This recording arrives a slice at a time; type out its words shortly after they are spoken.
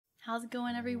How's it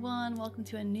going, everyone? Welcome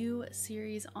to a new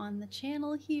series on the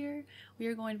channel here. We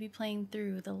are going to be playing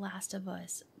through The Last of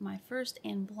Us, my first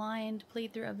and blind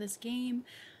playthrough of this game.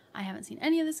 I haven't seen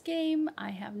any of this game,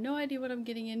 I have no idea what I'm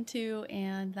getting into,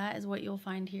 and that is what you'll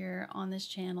find here on this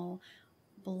channel.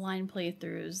 Blind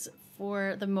playthroughs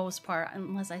for the most part,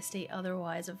 unless I state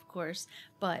otherwise, of course.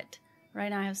 But right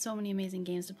now I have so many amazing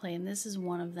games to play, and this is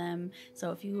one of them.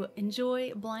 So if you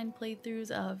enjoy blind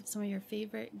playthroughs of some of your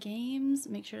favorite games,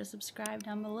 make sure to subscribe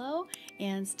down below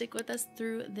and stick with us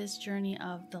through this journey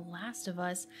of The Last of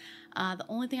Us. The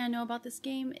only thing I know about this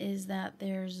game is that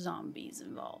there's zombies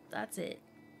involved. That's it.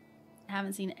 I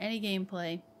haven't seen any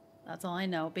gameplay. That's all I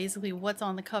know. Basically, what's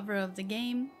on the cover of the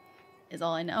game is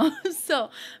all I know. So,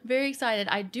 very excited.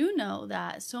 I do know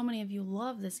that so many of you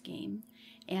love this game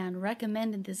and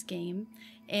recommended this game,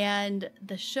 and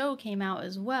the show came out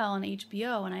as well on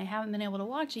HBO, and I haven't been able to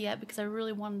watch it yet because I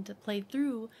really wanted to play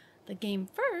through the game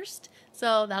first.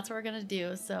 So that's what we're gonna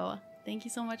do. So thank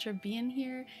you so much for being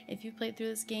here. If you played through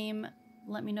this game,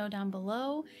 let me know down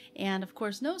below. And of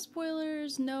course, no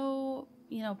spoilers, no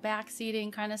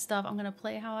backseating kind of stuff. I'm gonna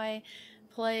play how I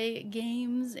play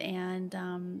games and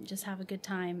just have a good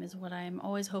time is what I'm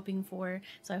always hoping for.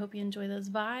 So I hope you enjoy those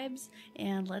vibes,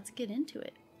 and let's get into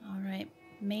it. All right,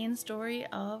 main story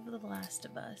of The Last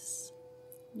of Us.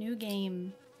 New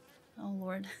game. Oh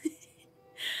Lord.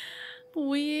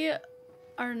 We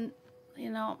are,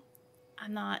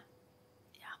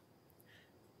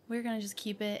 we're gonna just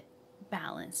keep it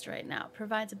balanced right now.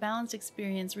 Provides a balanced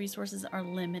experience. Resources are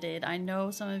limited. I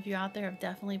know some of you out there have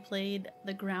definitely played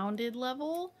the grounded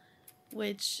level,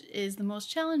 which is the most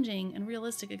challenging and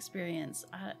realistic experience.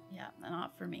 Yeah,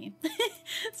 not for me.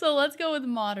 So let's go with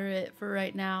moderate for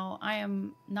right now. I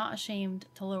am not ashamed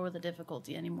to lower the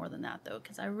difficulty any more than that though,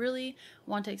 because I really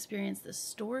want to experience this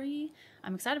story.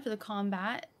 I'm excited for the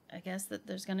combat. I guess that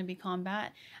there's going to be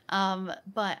combat,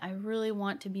 but I really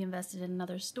want to be invested in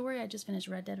another story. I just finished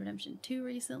Red Dead Redemption 2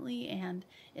 recently, and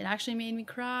it actually made me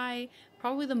cry.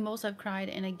 Probably the most I've cried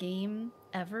in a game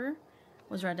ever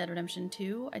was Red Dead Redemption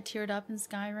 2. I teared up in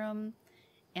Skyrim,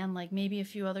 and like maybe a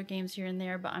few other games here and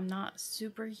there, but I'm not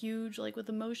super huge like with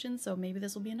emotion, so maybe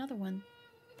this will be another one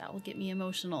that will get me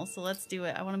emotional. So let's do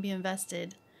it. I want to be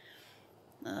invested.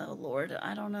 Oh Lord,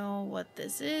 I don't know what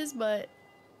this is, but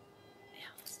yeah,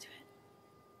 let's do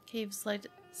it. Cave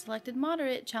selected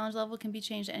moderate. Challenge level can be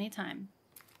changed at any time.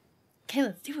 Okay,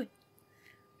 let's do it.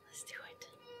 Let's do it.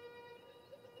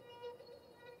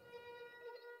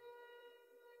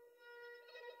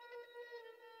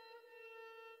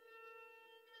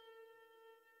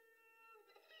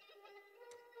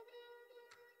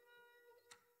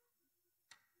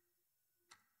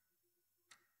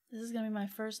 This is gonna be my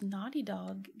first Naughty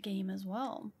Dog game as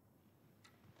well.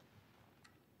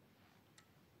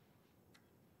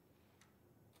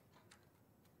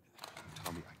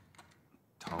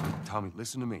 Tommy,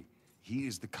 listen to me. He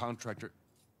is the contractor.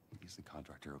 He's the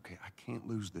contractor, okay? I can't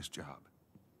lose this job.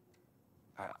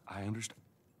 I understand.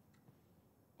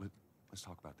 Let's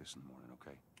talk about this in the morning,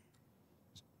 okay?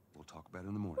 We'll talk about it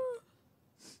in the morning.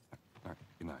 All right,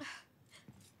 good night.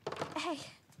 Hey.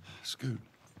 Scoot.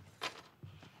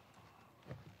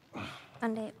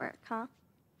 Monday at work, huh?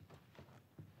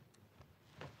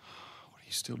 What are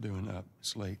you still doing up?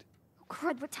 It's late. Oh,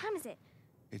 crud, what time is it?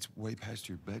 It's way past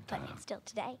your bedtime. But it's still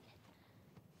today.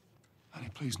 Honey,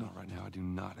 please not right now. I do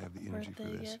not have the energy for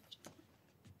this. Gift.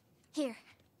 Here.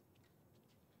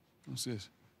 What's this?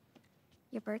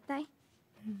 Your birthday?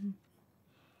 Mm-hmm.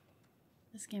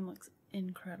 This game looks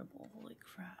incredible. Holy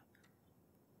crap.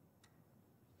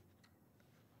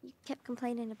 You kept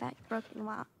complaining about your broken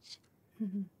watch.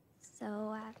 Mm-hmm. So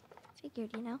I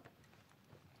figured, you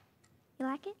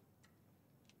like it?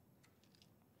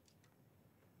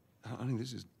 Honey,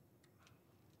 it's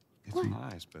What?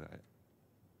 nice, but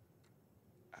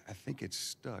I think it's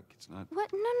stuck. It's not.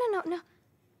 What? No.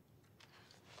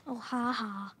 Oh, ha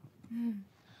ha.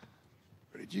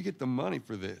 Where did you get the money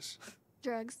for this?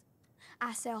 Drugs.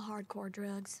 I sell hardcore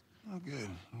drugs. Oh, good.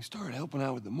 You started helping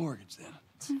out with the mortgage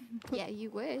then. Yeah, you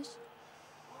wish.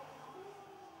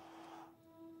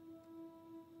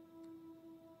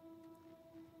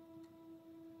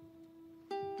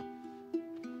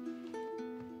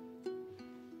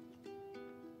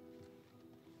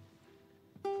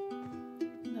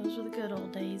 Those were the good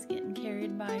old days, getting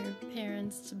carried by your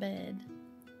parents to bed.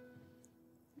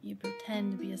 You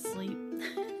pretend to be asleep.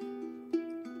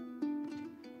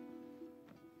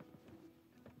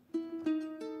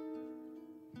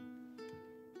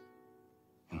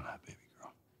 Good night, baby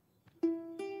girl.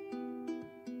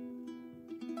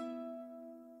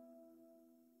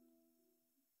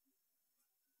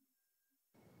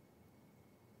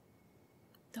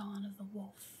 Dawn of the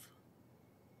Wolf.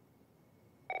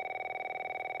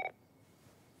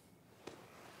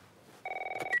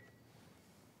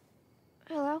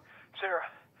 Hello? Sarah,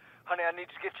 honey, I need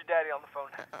to get your daddy on the phone.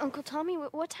 Uncle Tommy,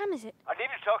 what time is it? I need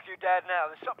to talk to your dad now.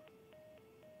 There's something...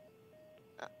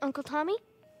 Uncle Tommy?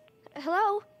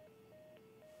 Hello?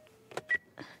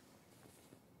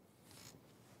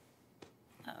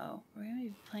 Uh-oh. We're gonna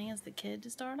be playing as the kid to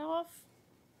start off?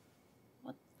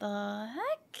 What the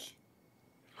heck?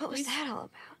 What was that all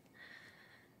about?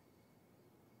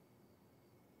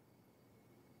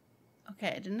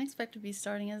 Okay, I didn't expect to be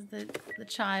starting as the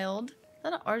child. Is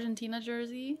that an Argentina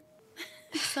jersey?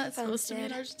 Is that supposed to be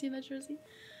an Argentina jersey?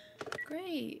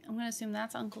 Great. I'm gonna assume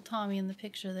that's Uncle Tommy in the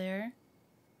picture there.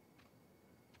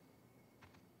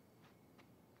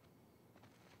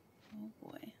 Oh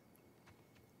boy.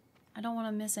 I don't want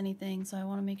to miss anything, so I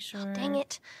want to make sure. Oh, dang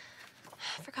it.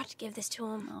 I forgot to give this to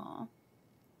him. Aw.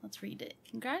 Let's read it.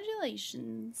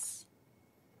 Congratulations.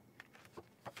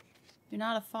 You're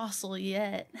not a fossil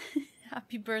yet.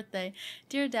 Happy birthday.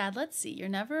 Dear Dad, let's see. You're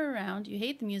never around. You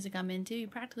hate the music I'm into. You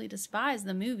practically despise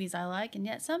the movies I like, and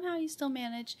yet somehow you still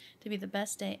manage to be the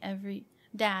best dad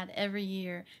every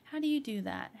year. How do you do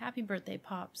that? Happy birthday,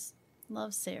 Pops.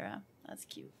 Love, Sarah. That's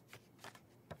cute.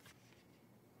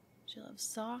 She loves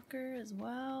soccer as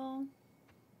well.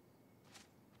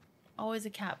 Always a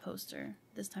cat poster.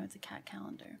 This time it's a cat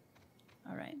calendar.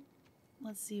 Alright.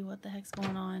 Let's see what the heck's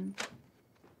going on.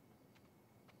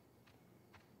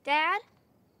 Dad?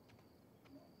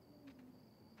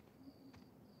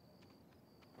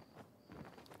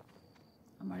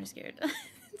 I'm already scared.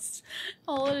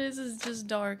 All it is just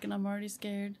dark and I'm already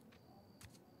scared.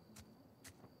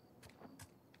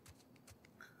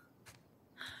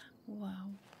 Wow.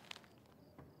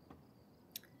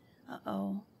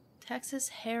 Uh-oh. Texas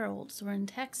Herald. So we're in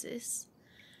Texas.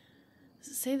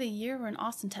 Say the year we're in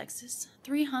Austin, Texas.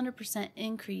 300%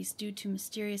 increase due to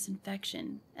mysterious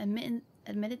infection.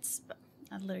 Admittance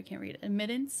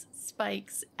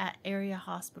spikes at area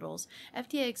hospitals.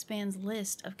 FDA expands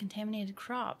list of contaminated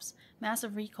crops.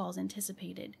 Massive recalls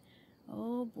anticipated.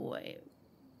 Oh boy.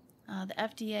 The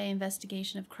FDA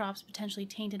investigation of crops potentially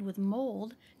tainted with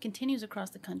mold continues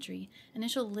across the country.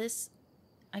 Initial lists...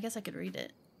 I guess I could read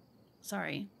it.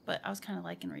 Sorry, but I was kind of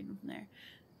liking reading from there.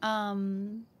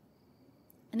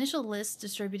 Initial lists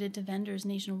distributed to vendors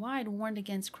nationwide warned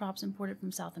against crops imported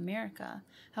from South America.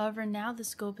 However, now the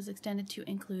scope is extended to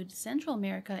include Central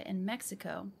America and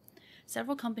Mexico.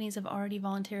 Several companies have already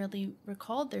voluntarily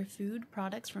recalled their food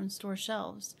products from store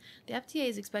shelves. The FDA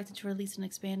is expected to release an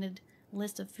expanded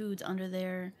list of foods under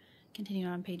their...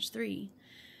 Continuing on page 3.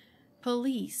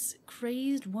 Police.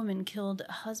 Crazed woman killed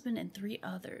a husband and 3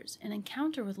 others. An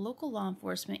encounter with local law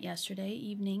enforcement yesterday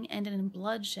evening ended in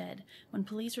bloodshed when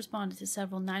police responded to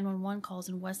several 911 calls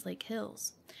in Westlake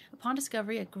Hills. Upon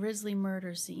discovery of a grisly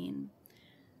murder scene,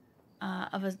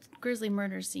 officers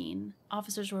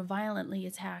were violently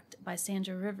attacked by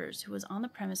Sandra Rivers, who was on the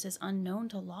premises unknown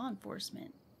to law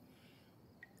enforcement.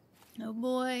 Oh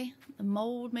boy, the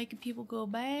mold making people go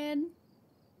bad.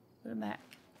 Put it back.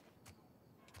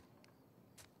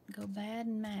 Go bad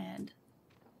and mad.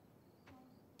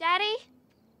 Daddy?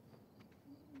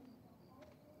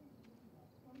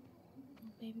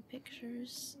 Baby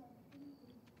pictures.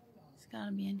 It's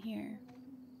gotta be in here.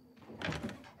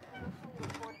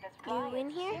 You in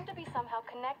here? Seem to be somehow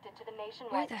connected to the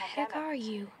nationwide Where the heck pandemic. are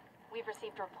you? We've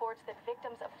received reports that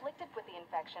victims afflicted with the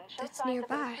infection show That's signs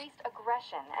nearby. of increased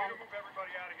aggression, and Move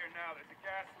everybody out of here now. There's a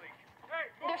gas leak. Hey,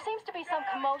 there seems to be some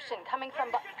commotion coming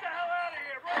from... get the hell out of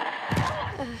here! Run!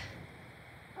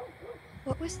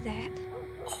 What was that?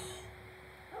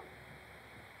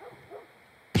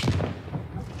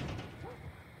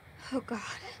 Oh, God.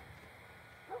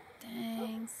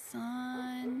 Dang,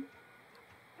 son.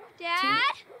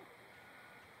 Dad?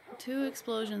 2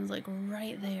 explosions, like,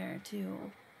 right there,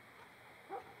 too.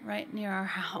 Right near our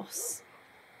house.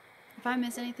 If I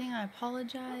miss anything, I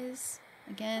apologize.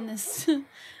 Again, this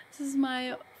is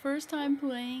my first time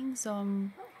playing, so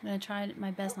I'm gonna try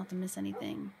my best not to miss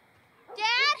anything.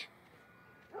 Dad?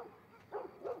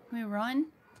 Can we run?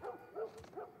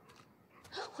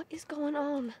 What is going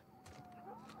on?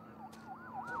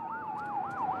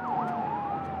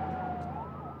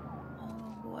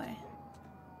 Oh boy.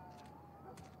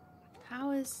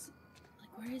 How is... like,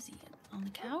 where is he? On the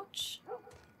couch?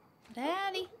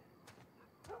 Daddy?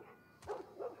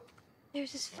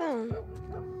 There's his phone.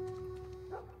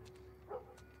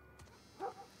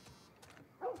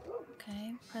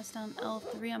 Okay, press down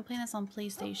L3. I'm playing this on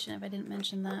PlayStation if I didn't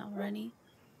mention that already.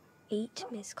 8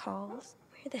 missed calls.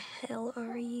 Where the hell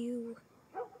are you?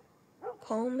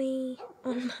 Call me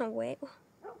on my way.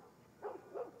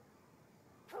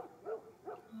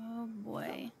 Oh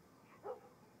boy.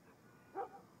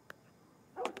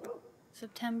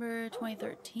 September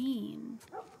 2013.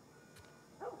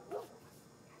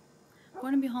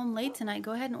 Going to be home late tonight.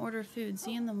 Go ahead and order food.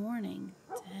 See you in the morning.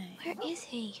 Dang. Where is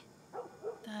he?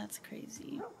 That's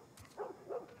crazy.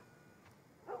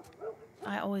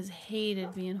 I always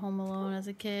hated being home alone as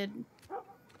a kid.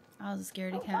 I was a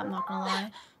scaredy cat, I'm not gonna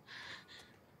lie.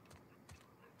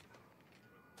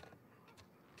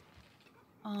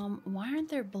 Why aren't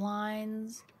there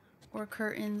blinds or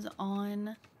curtains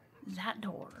on that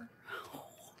door?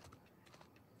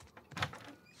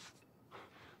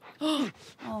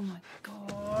 Oh my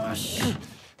gosh.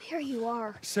 There you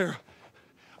are. Sarah,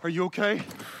 are you okay?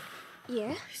 Yeah?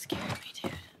 You scared me,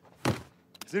 dude.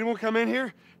 Does anyone come in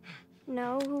here?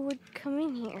 No, who would come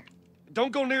in here?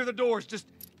 Don't go near the doors. Just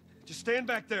stand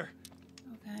back there.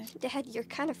 Okay. Dad, you're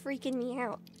kind of freaking me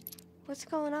out. What's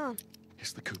going on?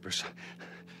 It's the Coopers.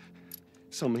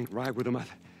 Something ain't right with them. I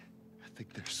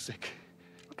think they're sick.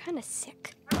 What kind of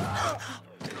sick?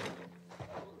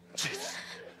 Jeez.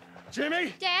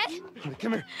 Jimmy! Dad?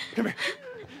 Come here. Come here.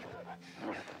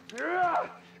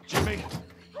 Jimmy!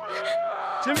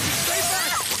 Jimmy, stay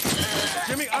back!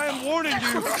 Jimmy, I am warning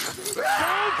you!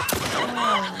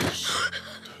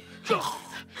 Don't!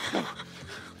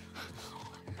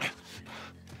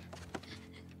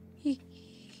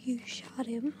 You shot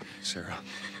him. Sarah,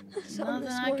 Nothing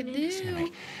I can do.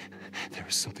 Jimmy, there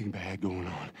is something bad going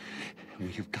on. And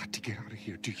we've got to get out of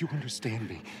here. Do you understand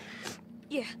me?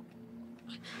 Yeah.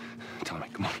 Tommy,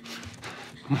 come on.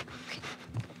 Come on.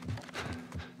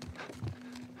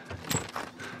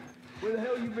 Where the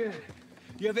hell you been?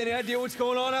 You have any idea what's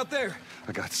going on out there?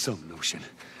 I got some notion.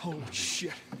 Holy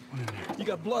shit. You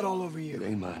got blood all over It you.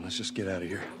 ain't mine. Let's just get out of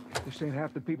here. This ain't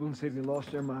half the people in the city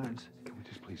lost their minds. Can we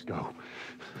just please go?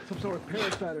 Some sort of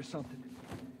parasite or something.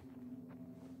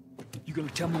 You gonna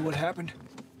tell me what happened?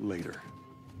 Later.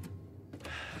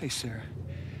 Hey, Sarah.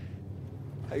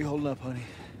 How you holding up, honey?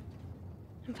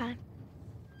 I'm fine.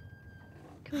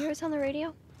 Can we hear us on the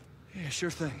radio? Yeah, sure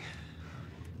thing.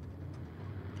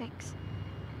 Thanks.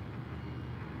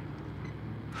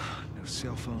 No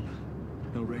cell phone,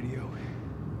 no radio.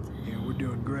 Yeah, we're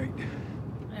doing great. A minute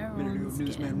ago, Everyone's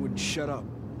newsman getting wouldn't shut up.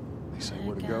 They say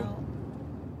where to heck go? out.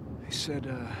 They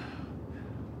said,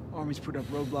 Army's put up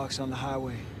roadblocks on the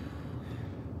highway.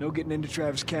 No getting into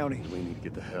Travis County. We need to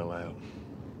get the hell out.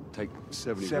 Take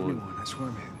 71. 71, that's where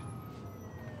I'm headed.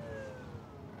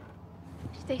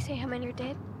 Did they say how many are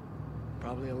dead?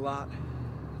 Probably a lot.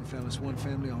 They found this one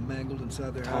family all mangled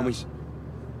inside their Tommy's. house.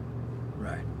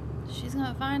 Right. She's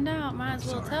gonna find out. Might as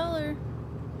well Sorry. tell her.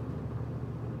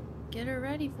 Get her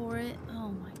ready for it. Oh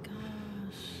my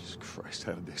gosh. Jesus Christ,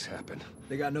 how did this happen?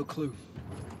 They got no clue.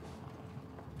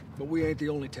 But we ain't the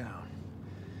only town.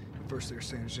 At first they were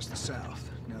saying it's just the South.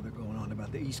 Now they're going on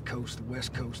about the East Coast, the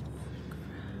West Coast.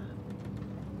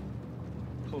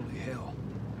 Holy hell.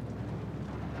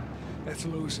 That's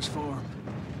Lewis's farm.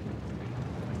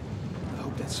 I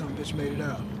hope that sumbitch made it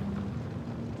out.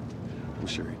 I'm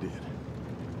sure he did.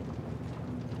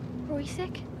 Were we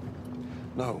sick?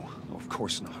 No, of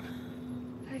course not.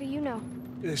 How do you know?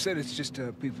 They said it's just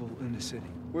people in the city.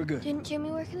 We're good. Didn't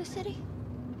Jimmy work in the city?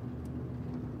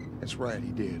 That's right,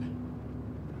 he did.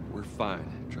 We're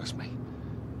fine, trust me.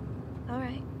 All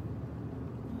right.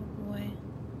 Oh boy.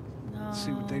 No.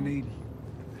 See what they need.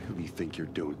 Who do you think you're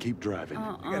doing? Keep driving.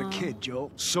 I got a kid,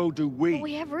 Joel. So do we. But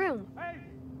we have room.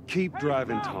 Keep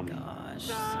driving, Tommy. Gosh,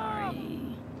 sorry.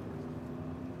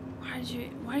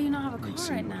 Why do you not have a We've car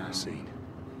seen right what now? I've seen.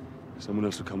 Someone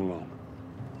else will come along.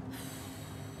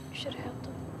 You should have helped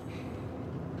him.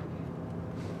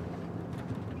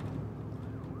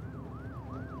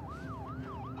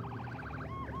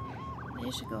 They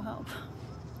should go help.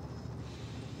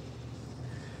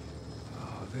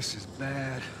 Oh, this is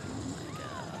bad.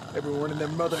 Everyone and their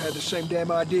mother had the same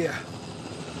damn idea.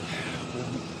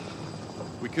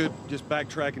 We could just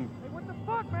backtrack and... Hey, what the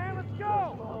fuck, man? Let's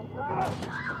go!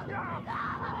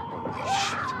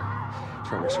 Shit.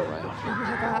 Turn us around. Oh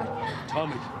my God.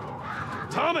 Tommy!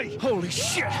 Tommy! Holy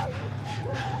shit!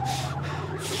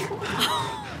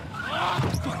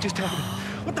 What the fuck just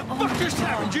happened? What the fuck just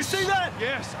happened? Did you see that?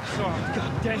 Yes, I saw him.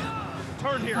 God damn.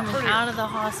 Turn here, Coming turn here. out of the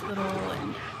hospital.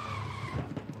 And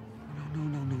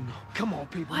No. Come on,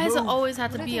 people. why does it move. always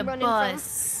have to What are be they a running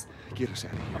bus? Get us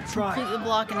out of here. I'm trying. Completely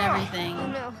blocking everything. Oh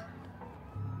no.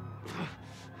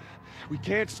 We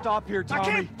can't stop here, Tommy. I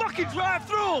can't fucking drive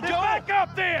through them, Then Joel! back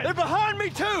up then! They're behind me,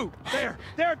 too! There!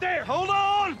 Hold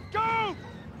on! Go!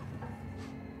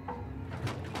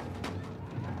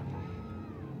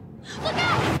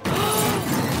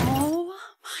 Oh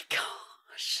my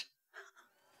gosh.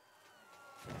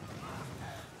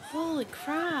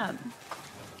 crap.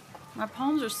 My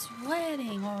palms are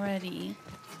sweating already.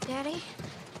 Daddy?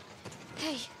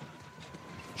 Hey.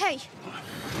 Hey!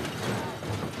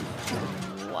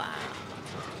 Wow.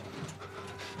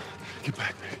 Get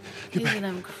back, man. Get These back. are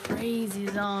them crazy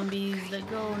zombies that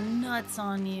go nuts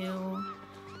on you.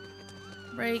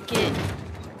 Break it.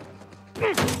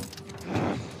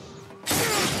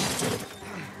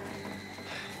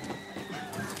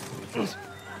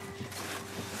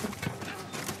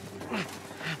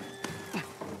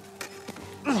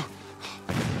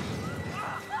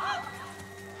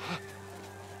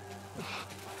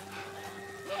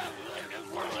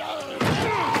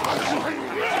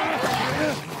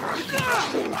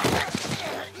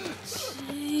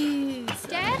 Jeez.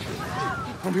 Dad?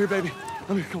 I'm here, baby.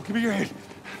 I'm here. Come on, give me your hand.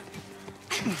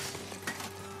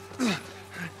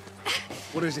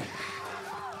 What is it?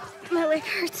 My leg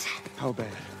hurts. How bad?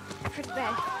 Pretty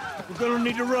bad. We're gonna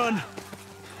need to run.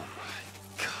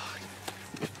 God.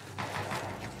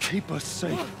 Keep us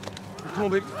safe. Come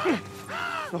on, baby.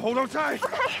 Now hold on tight.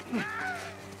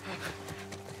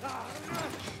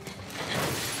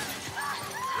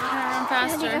 Run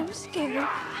faster. Daddy, I'm scared.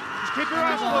 Just keep your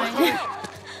eyes Going. closed.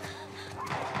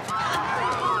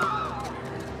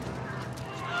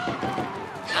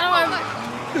 How do I...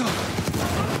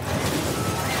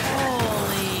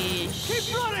 Holy shit.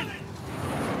 Keep running.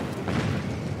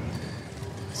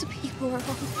 Those people are all...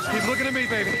 Keep looking at me,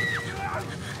 baby.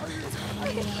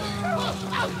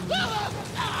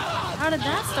 How did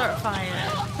that start fire?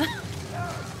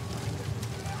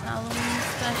 Halloween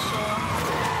special.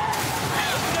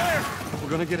 We're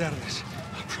gonna get out of this.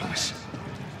 I promise.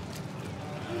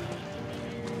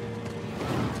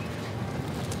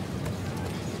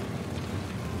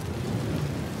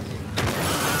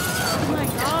 Oh my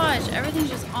gosh, everything's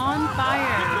just on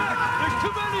fire. There's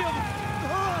too many of them.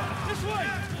 This way,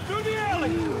 through the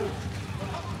alley.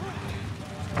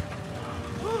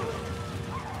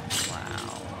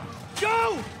 Wow.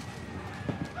 Go!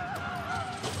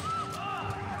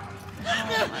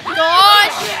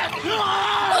 Gosh!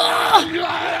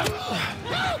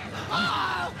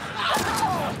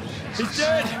 He's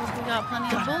dead. We got plenty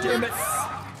of God damn it. bullets.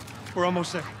 We're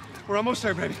almost there. We're almost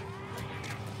there, baby.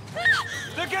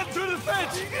 They're getting through the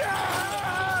fence.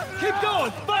 Keep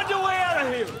going. Find your way out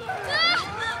of here.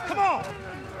 Come on.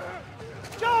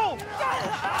 Go.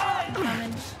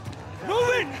 Coming. Move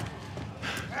it.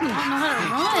 I don't know how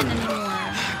to run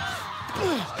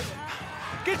anymore.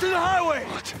 Get to the highway.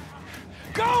 What?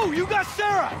 Go. You got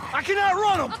Sarah. I cannot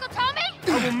run them. Uncle Tommy?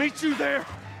 I will meet you there.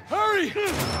 Hurry.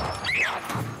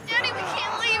 Daddy, we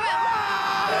can't leave him!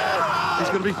 He's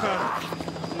gonna be fine.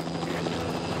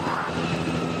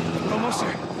 We're almost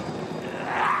there.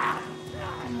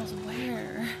 Almost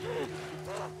where?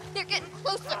 They're getting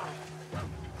closer.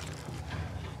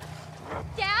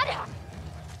 Dad?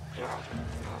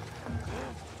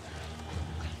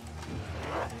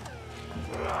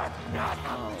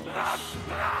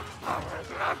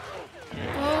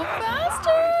 Go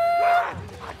faster!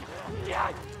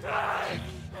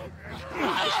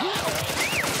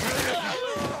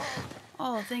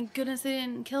 Oh, thank goodness they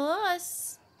didn't kill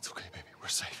us. It's okay, baby. We're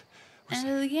safe. We're End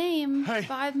safe. of the game. Hey.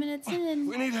 5 minutes in.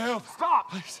 We need help.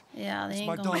 Stop. Please. Yeah, they It's ain't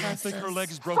my gonna daughter. I trust think her us.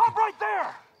 leg is broken. Stop right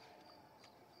there.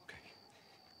 Okay.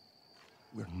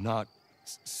 We're not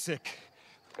sick.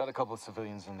 Got a couple of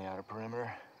civilians on the outer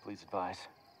perimeter. Please advise.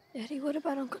 Daddy, what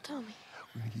about Uncle Tommy?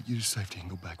 We're gonna get you to safety and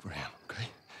go back for him, okay?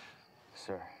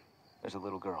 Sir, there's a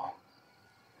little girl.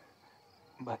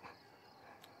 But,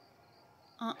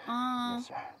 yes,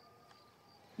 sir.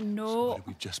 No. Somebody,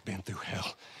 we've just been through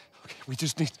hell. Okay, we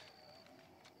just need...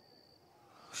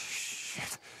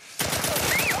 Shit.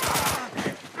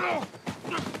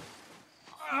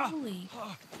 Holy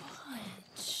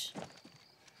fudge.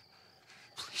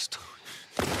 Please don't.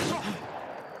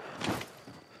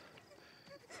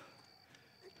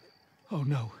 Oh,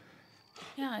 no.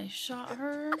 Yeah, I shot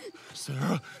her.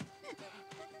 Sarah,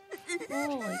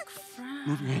 Holy crap.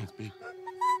 move your hands, baby.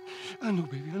 I know,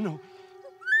 baby, I know.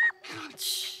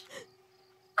 Shh.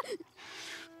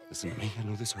 Listen to me. I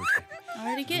know this hurts, baby.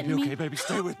 Already You'll getting be me. okay, baby.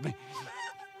 Stay with me. All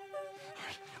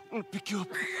right, I'm gonna pick you up.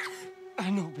 I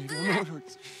know, baby. I know it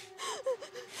hurts.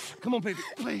 Come on, baby.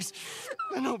 Please.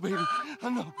 I know, baby. I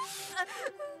know.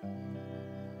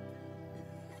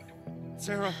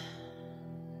 Sarah,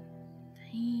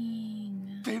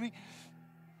 Dang. baby.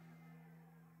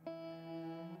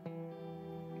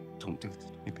 Don't do this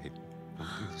to me, baby. Don't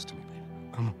do this to me, baby.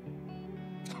 Come on.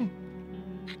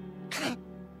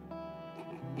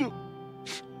 No.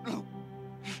 No.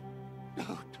 No,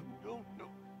 no,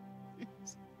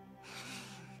 please.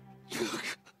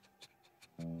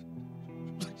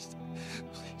 Please.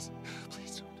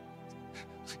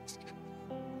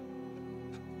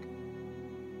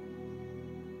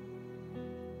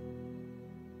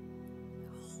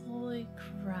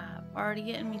 Already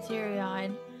getting me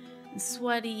teary-eyed and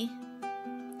sweaty.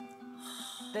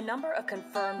 The number of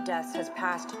confirmed deaths has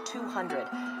passed 200.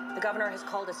 The governor has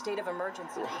called a state of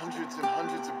emergency. There are hundreds and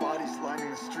hundreds of bodies lining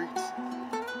the streets.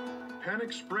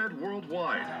 Panic spread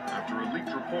worldwide after a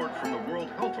leaked report from the World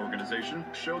Health Organization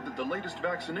showed that the latest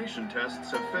vaccination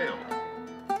tests have failed.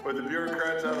 With the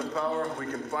bureaucrats out of power, we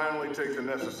can finally take the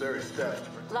necessary steps.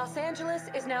 Los Angeles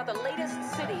is now the latest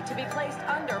city to be placed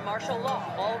under martial law.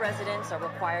 All residents are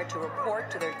required to report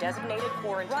to their designated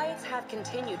quarantine. Riots have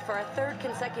continued for a third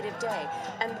consecutive day,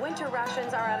 and winter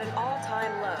rations are at an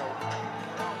all-time low.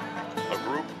 A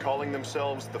group calling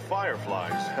themselves the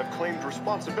Fireflies have claimed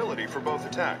responsibility for both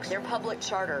attacks. Their public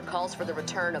charter calls for the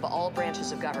return of all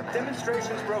branches of government.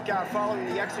 Demonstrations broke out following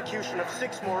the execution of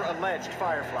 6 more alleged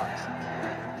Fireflies.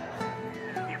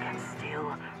 You can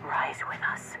still rise with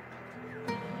us.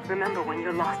 Remember, when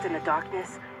you're lost in the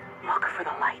darkness, look for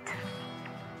the light.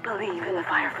 Believe in the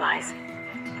Fireflies.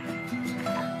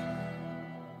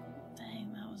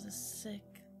 Dang, that was a sick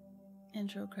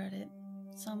intro credit.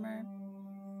 Summer.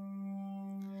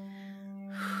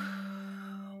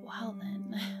 Well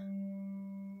then.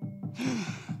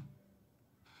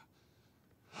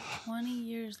 20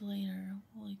 years later.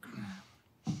 Holy crap.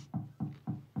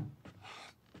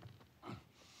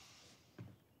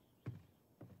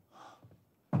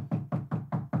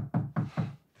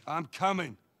 I'm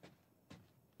coming.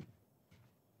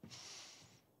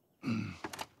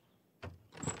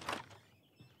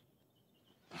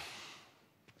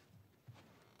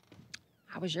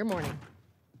 How was your morning?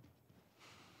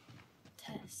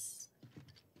 Tess.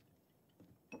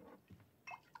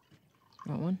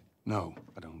 Want one? No,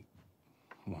 I don't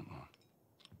want one.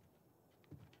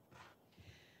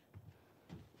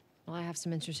 Well, I have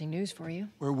some interesting news for you.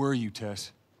 Where were you,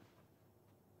 Tess?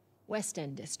 West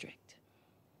End District.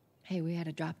 Hey, we had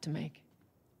a drop to make.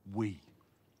 We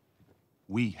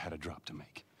had a drop to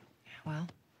make. Well,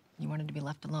 you wanted to be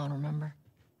left alone, remember?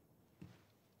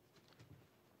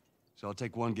 So I'll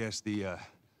take one guess. The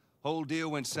whole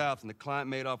deal went south and the client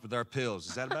made off with our pills.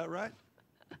 Is that about right?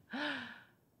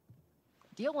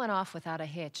 Deal went off without a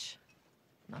hitch.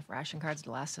 Enough ration cards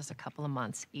to last us a couple of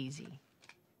months, easy.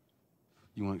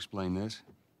 You want to explain this?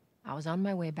 I was on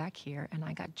my way back here, and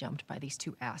I got jumped by these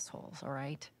 2 assholes, all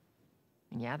right?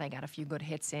 And yeah, they got a few good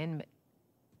hits in, but...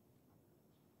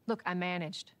 Look, I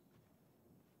managed.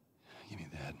 Give me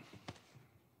that.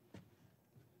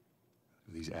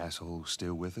 Are these assholes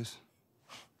still with us?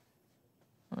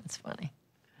 That's funny.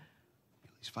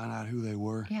 At least find out who they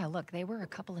were. Yeah, look, they were a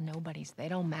couple of nobodies. They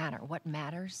don't matter. What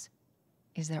matters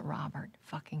is that Robert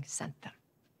fucking sent them.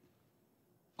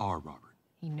 Our Robert.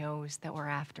 He knows that we're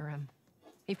after him.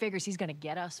 He figures he's gonna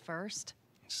get us first.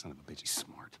 Son of a bitch, he's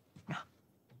smart. No.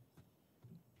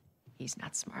 He's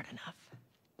not smart enough.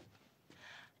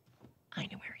 I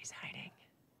know where he's hiding.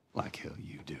 Like hell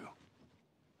you do.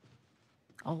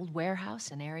 Old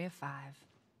warehouse in Area 5.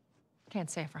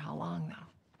 Can't say for how long, though.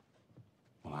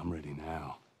 Well, I'm ready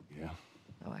now, yeah?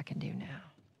 Oh, I can do now.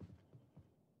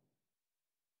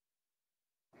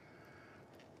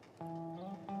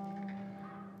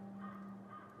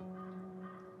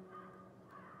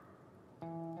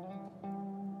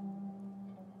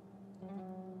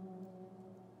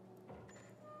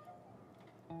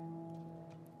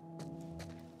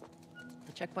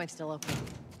 The checkpoint's still open.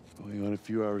 Only got a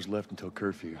few hours left until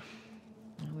curfew.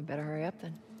 Well, we better hurry up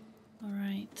then. All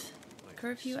right.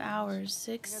 Curfew hours,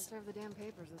 6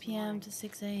 p.m. to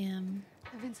 6 a.m.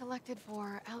 I've been selected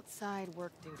for outside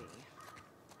work duty.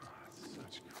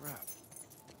 Such crap.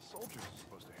 The soldiers are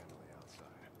supposed to handle the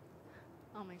outside.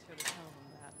 I'll make sure to tell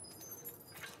them that.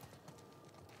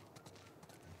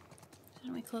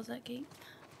 Didn't we close that gate?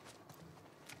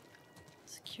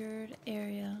 Secured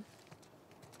area.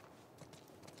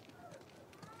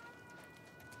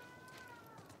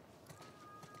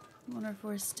 I wonder if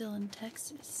we're still in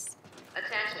Texas.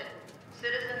 Attention.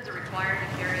 Citizens are required to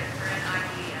carry a current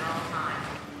ID at all times.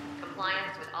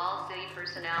 Compliance with all city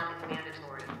personnel is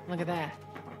mandatory. Look at that.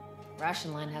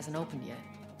 Ration line hasn't opened yet.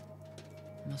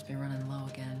 Must be running low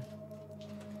again.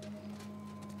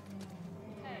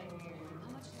 Hey,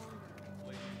 how much longer?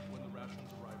 Lady, when the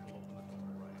rations arrive, we'll open the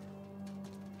door, right?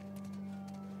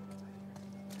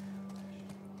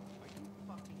 Are you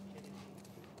fucking kidding me?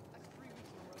 That's 3 weeks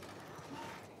in a row.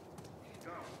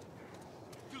 Go.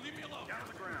 You leave me alone. Down on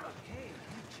the ground. Hey,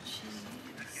 Jeez.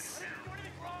 I didn't do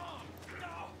anything wrong.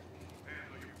 No. Hands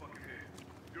on your fucking head.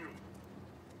 Do it.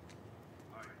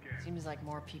 All right, get. Seems like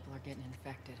more people are getting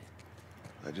infected.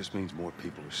 That just means more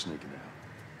people are sneaking out.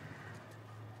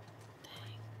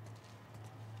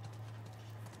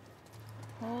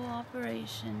 Whole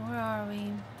operation. Where are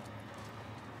we?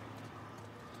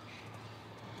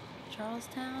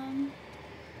 Charlestown,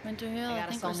 Winter Hill. They I got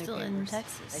think us all we're new still in papers.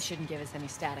 Texas. They shouldn't give us any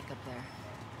static up there.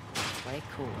 Play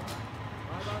cool.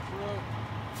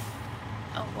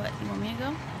 Oh, what? You want me to go?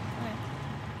 Okay.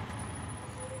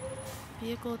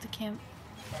 Vehicle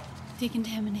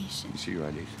decontamination. You see your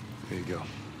IDs. There you go.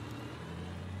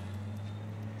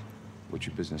 What's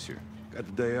your business here? Got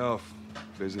the day off.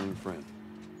 Visiting a friend.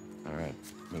 All right,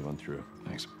 move on through.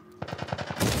 Thanks.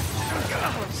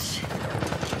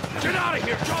 Get out of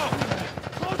here, Joe!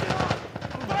 Close it up!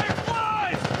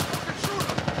 Fireflies! Shoot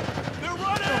them! They're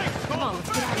running! Come on, let's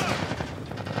get out of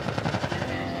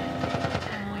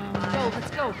here. Joe,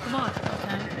 let's go. Come on.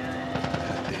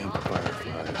 Damn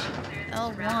fireflies.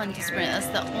 L1 to sprint. That's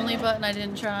the only button I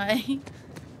didn't try.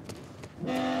 So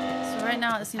right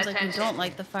now it seems like we don't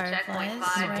like the fireflies, Checkpoint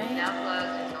 5 right? is now closed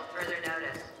until further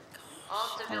notice.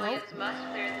 All civilians must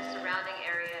clear the surrounding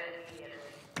area immediately.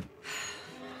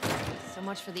 So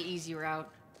much for the easy route.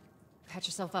 Patch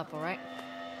yourself up, all right?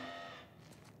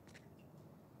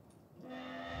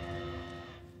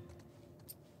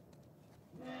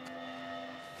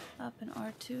 Up in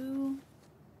R2.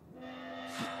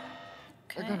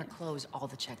 They're gonna close all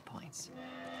the checkpoints.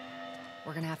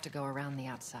 We're gonna have to go around the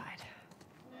outside.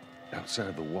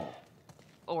 Outside the wall.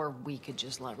 Or we could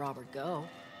just let Robert go.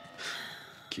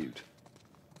 Cute.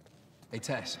 Hey,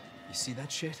 Tess, you see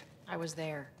that shit? I was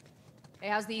there. Hey,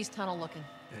 how's the east tunnel looking?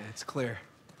 It's clear.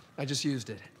 I just used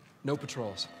it. No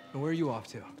patrols. And where are you off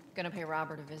to? Gonna pay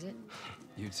Robert a visit?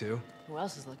 You too? Who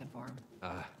else is looking for him?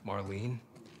 Marlene.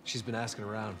 She's been asking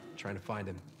around, trying to find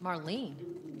him. Marlene?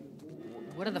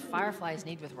 What do the Fireflies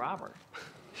need with Robert?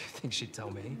 You think she'd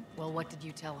tell me? Well, what did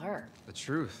you tell her? The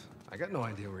truth. I got no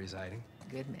idea where he's hiding.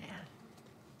 Good man.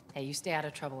 Hey, you stay out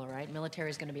of trouble, all right?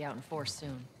 Military's gonna be out in force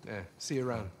soon. Yeah, see you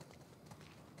around.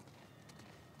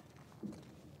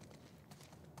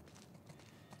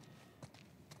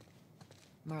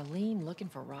 Marlene looking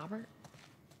for Robert?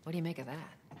 What do you make of that?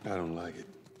 I don't like it.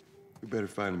 We better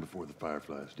find him before the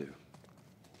fireflies do.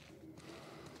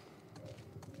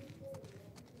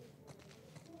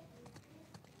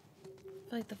 I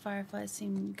feel like the fireflies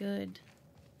seem good,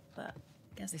 but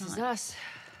guess This not. is us.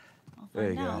 I'll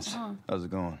Hey find out, guys, huh? how's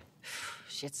it going?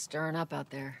 Shit's stirring up out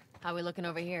there. How we looking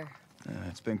over here?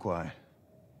 It's been quiet.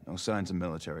 No signs of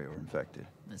military or infected.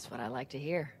 That's what I like to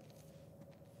hear.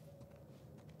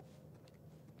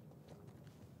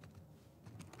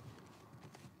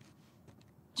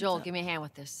 Joel, give me a hand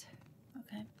with this.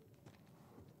 Okay.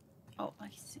 Oh, I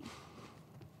see.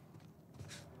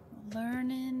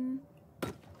 Learning.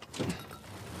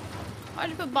 Why'd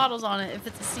you put bottles on it if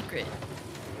it's a secret?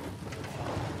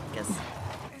 Guess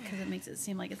because it makes it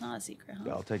seem like it's not a secret, huh?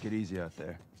 I'll take it easy out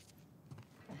there.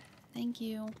 Thank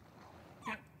you.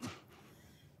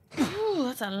 Ooh,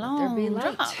 that's a long There be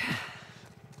light. drop.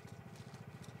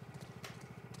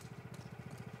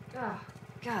 Oh,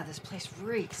 God, this place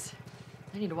reeks.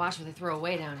 I need to watch what they throw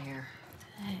away down here.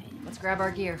 Dang. Let's grab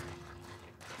our gear.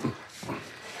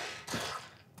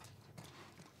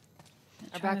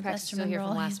 Our Try my backpacks best are to still here remember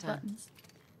from all last these time. buttons.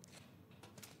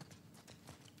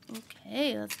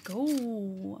 Okay, let's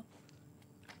go.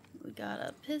 We got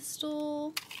a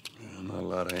pistol. Not a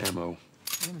lot of ammo.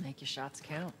 We'll make your shots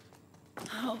count.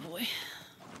 Oh boy.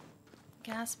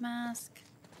 Gas mask.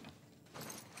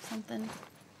 Something.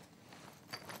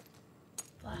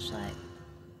 Flashlight.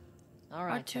 All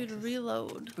right, R2 to Texas.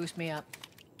 reload. Boost me up.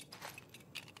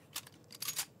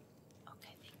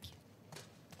 Okay, thank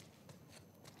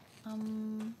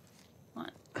you.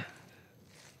 What?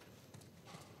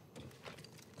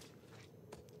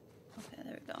 Okay,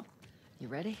 there we go. You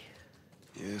ready?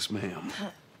 Yes, ma'am.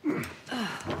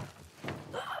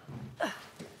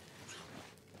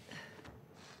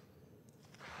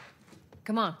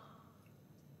 Come on.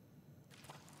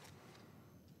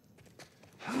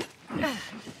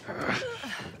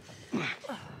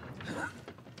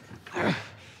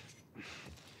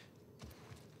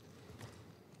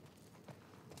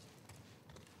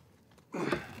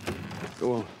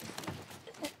 Go on.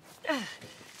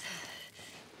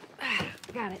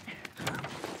 Got it.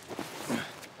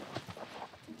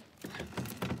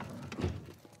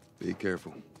 Be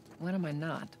careful. When am I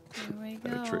not? Here we go.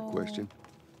 That a trick question?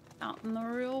 Out in the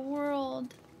real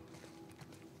world.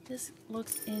 This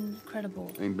looks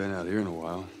incredible. Ain't been out here in a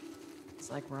while. It's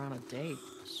like we're on a date.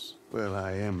 Well,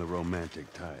 I am the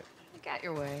romantic type. You got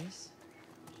your ways.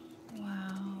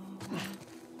 Wow.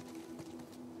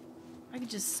 I could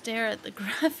just stare at the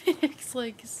graphics,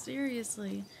 like,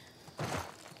 seriously.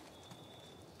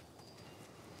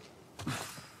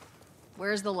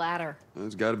 Where's the ladder?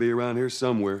 It's got to be around here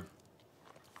somewhere.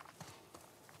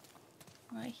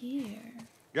 Right here.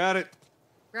 Got it.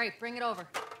 Great, bring it over.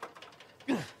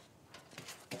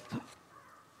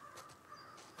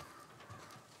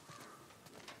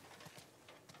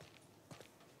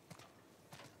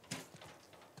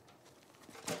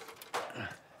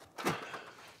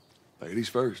 Ladies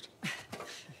first.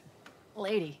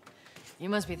 Lady, you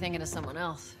must be thinking of someone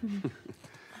else.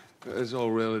 It's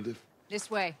all relative. This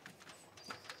way.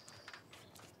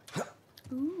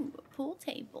 Ooh, a pool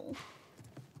table.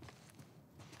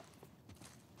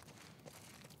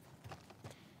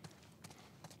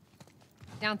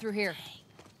 Down through here.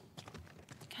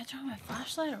 Can I turn on my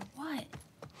flashlight or what?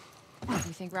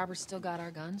 You think Robert's still got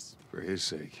our guns? For his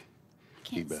sake. I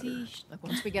can't better. see. Look,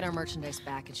 once we get our merchandise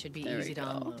back, it should be There easy we to go.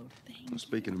 unload. Well,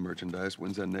 speaking of merchandise,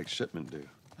 when's that next shipment due?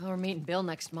 Well, we're meeting Bill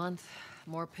next month.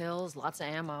 More pills, lots of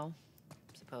ammo.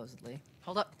 Supposedly.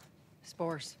 Hold up.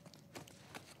 Spores.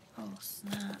 Oh,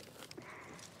 snap.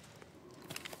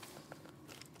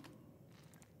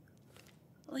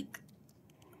 Like...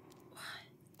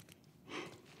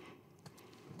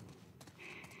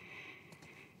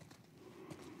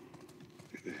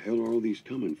 Where the hell are all these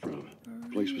coming from? The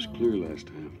place was clear last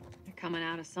time. They're coming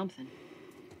out of something.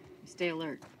 Stay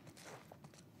alert.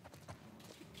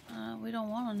 We don't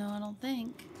want to know, I don't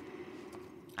think.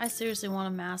 I seriously want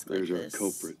a mask like There's our this.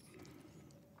 culprit.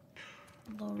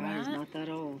 Low Fire's rat? not that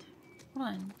old. Hold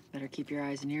on. Better keep your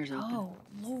eyes and ears open. Oh,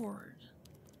 Lord.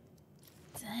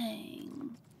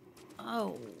 Dang.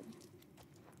 Oh.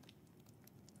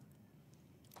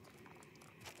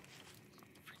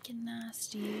 Freaking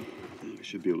nasty. I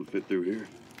should be able to fit through here.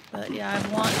 But yeah, I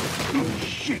want... Oh,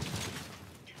 shit!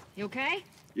 You okay?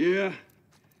 Yeah.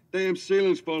 Damn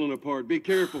ceiling's falling apart. Be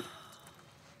careful.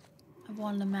 I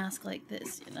wanted a mask like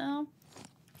this, you know?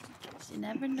 You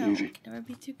never know. Easy. Never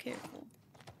be too careful.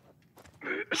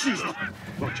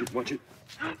 Watch it, watch it.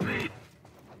 Help me.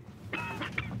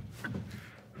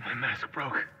 My mask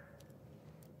broke.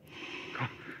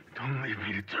 Don't leave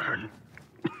me to turn.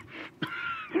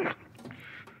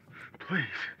 Please.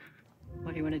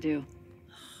 What do you want to do?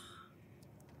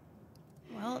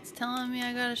 Well, it's telling me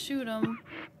I gotta shoot him.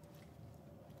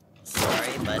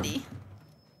 Sorry, buddy.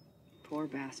 Poor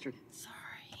bastard. Sorry.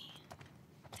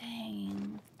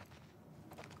 Dang.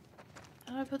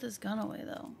 How do I put this gun away,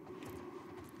 though?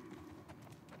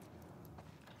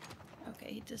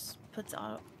 Okay, he just puts it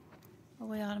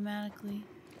away automatically.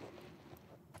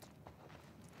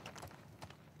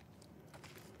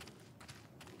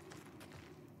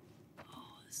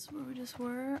 Oh, this is where we just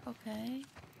were? Okay.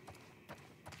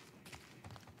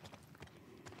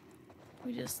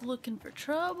 We just looking for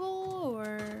trouble,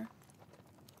 or...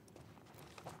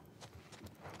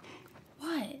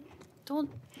 What? Don't...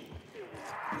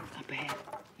 Up ahead.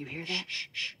 You hear that? Shh,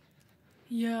 shh.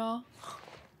 Yeah.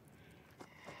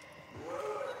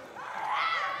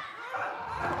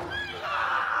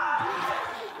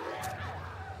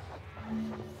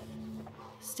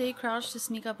 Stay crouched to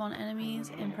sneak up on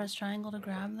enemies and press triangle to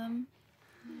grab them.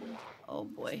 Oh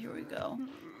boy, here we go.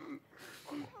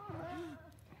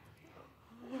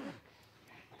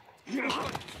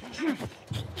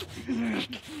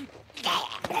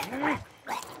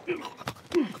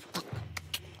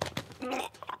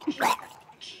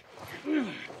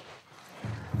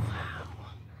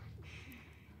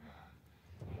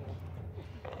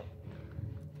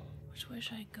 Which way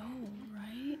should I go,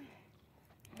 right?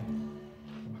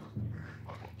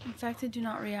 Infected do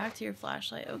not react to your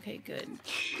flashlight. Okay, good.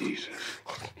 Jesus.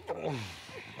 Am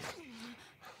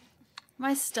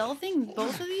I stealthing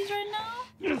both of these right now?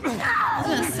 I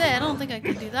was gonna say, I don't think I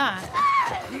could do that.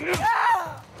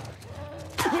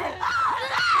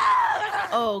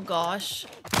 Oh gosh.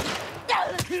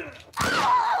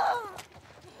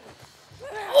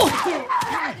 Oh.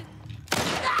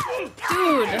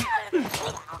 Dude.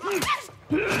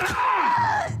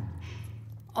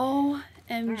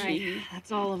 OMG. Right,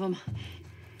 that's all of them.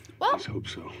 Well, Let's hope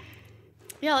so.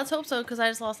 yeah, let's hope so, because I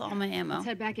just lost all my ammo. Let's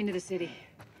head back into the city.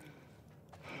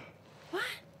 What?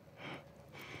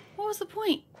 What was the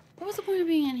point? What was the point of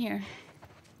being in here?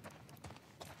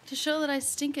 To show that I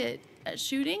stink at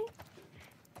shooting?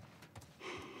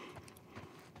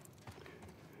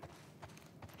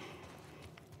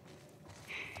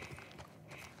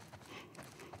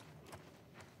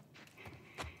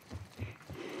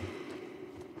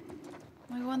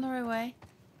 Am I going the right way?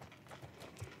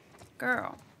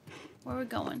 Girl, where are we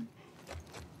going?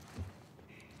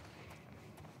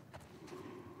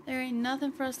 There ain't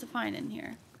nothing for us to find in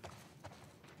here.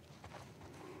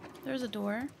 There's a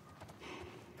door.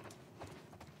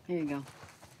 There you go.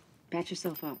 Patch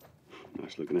yourself up.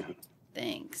 Nice looking out.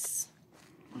 Thanks.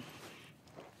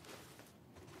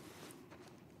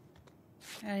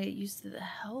 I gotta get used to the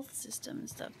health system and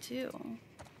stuff too.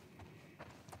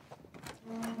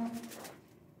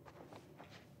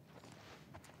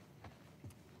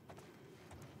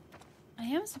 I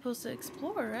am supposed to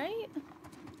explore, right?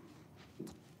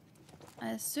 I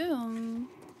assume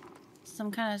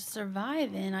some kind of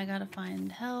surviving. I gotta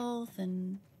find health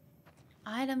and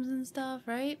items and stuff,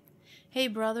 right? Hey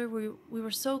brother, we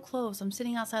were so close. I'm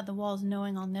sitting outside the walls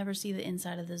knowing I'll never see the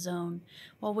inside of the zone.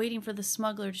 While waiting for the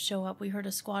smuggler to show up, we heard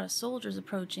a squad of soldiers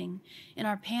approaching. In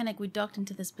our panic, we ducked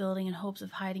into this building in hopes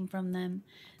of hiding from them.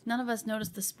 None of us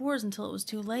noticed the spores until it was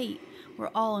too late.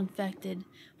 We're all infected.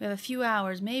 We have a few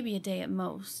hours, maybe a day at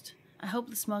most. I hope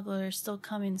the smuggler is still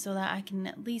coming so that I can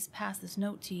at least pass this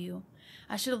note to you.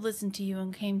 I should have listened to you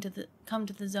and come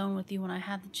to the zone with you when I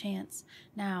had the chance.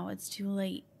 Now it's too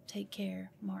late. Take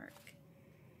care, Mark.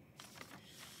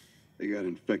 They got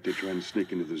infected trying to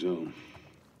sneak into the zone.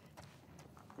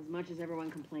 As much as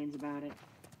everyone complains about it,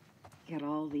 you got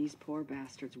all these poor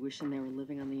bastards wishing they were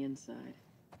living on the inside.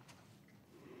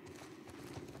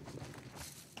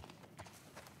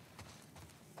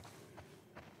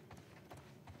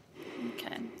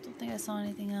 Okay, don't think I saw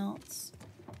anything else.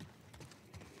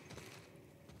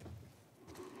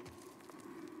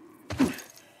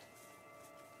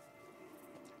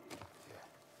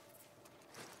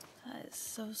 That is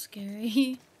so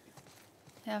scary.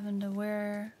 Having to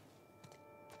wear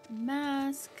a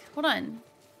mask. Hold on.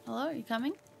 Hello, are you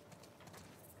coming?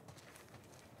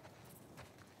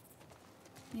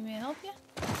 Need me to help you?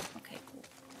 Okay, cool.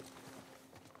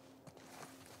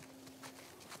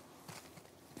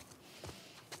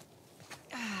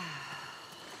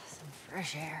 Some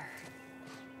fresh air.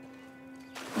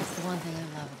 That's the one thing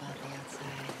I love about the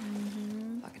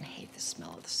outside. Fucking hate the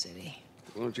smell of the city.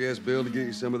 Why don't you ask Bill to get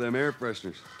you some of them air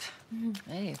fresheners?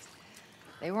 Hey, if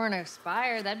they weren't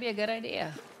expired, that'd be a good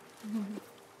idea.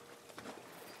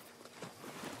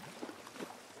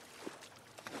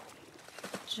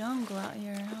 Jungle out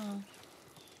here, huh?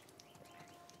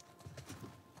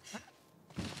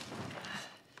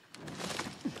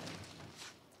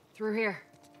 Through here.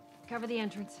 Cover the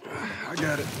entrance. I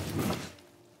got it.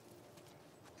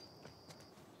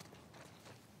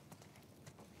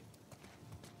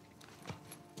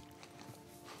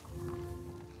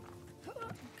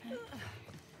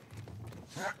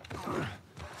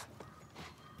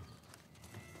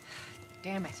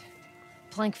 Damn it.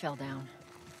 Plank fell down.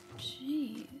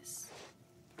 Jeez.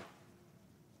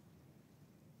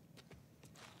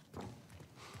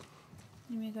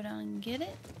 You may go down and get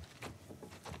it?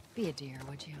 Be a dear,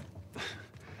 would you?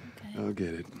 Okay. I'll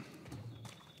get it.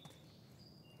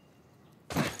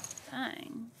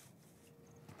 Dang.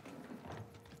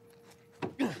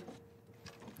 I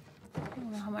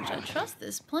don't know how much I trust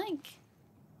this plank.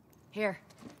 Here,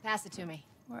 pass it to me.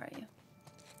 Where are you?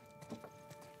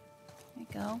 There you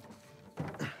go.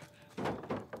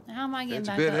 Now how am I getting It's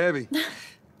a back bit up? heavy.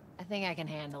 I think I can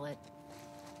handle it.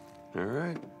 All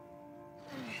right.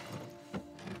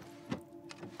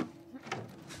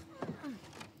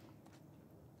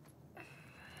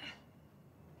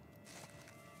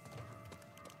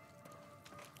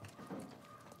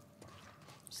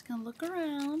 Just gonna look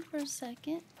around for a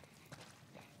second.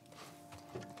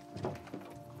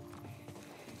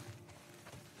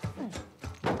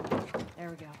 There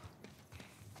we go.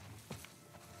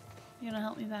 You gonna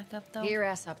help me back up though? Get your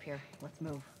ass up here. Let's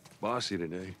move. Bossy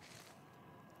today.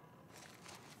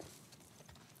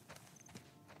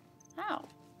 How?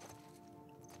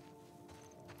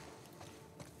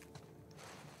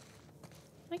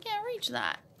 I can't reach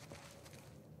that.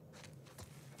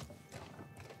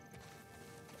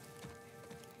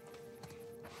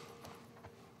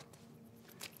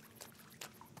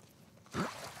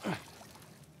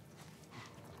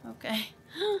 Okay.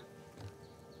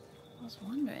 I was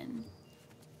wondering.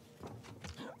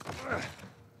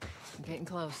 I'm getting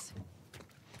close.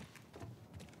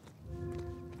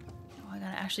 Oh, I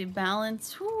gotta actually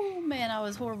balance. Whoo, man, I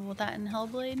was horrible with that in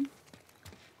Hellblade.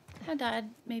 I died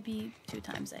maybe 2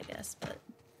 times, I guess, but...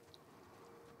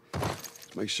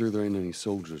 Make sure there ain't any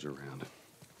soldiers around.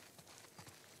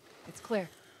 It's clear.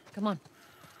 Come on.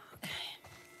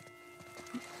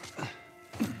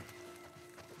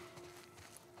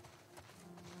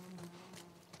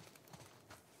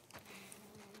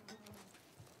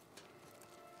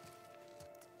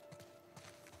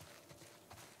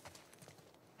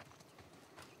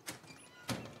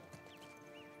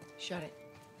 Shut it.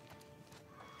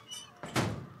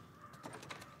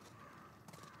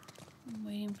 I'm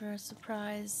waiting for a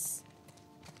surprise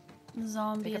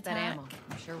zombie Pick up attack. that ammo.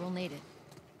 I'm sure we'll need it.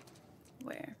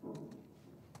 Where?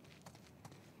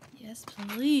 Yes,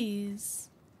 please.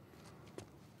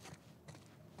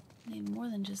 Need more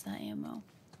than just that ammo.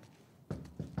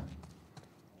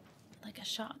 Like a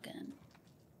shotgun.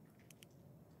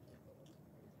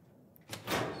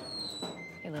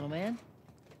 Hey, little man.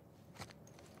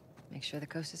 Make sure the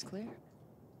coast is clear.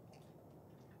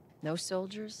 No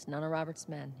soldiers, none of Robert's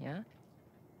men, yeah?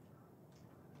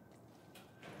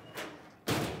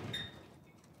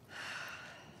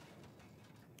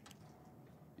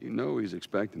 You know he's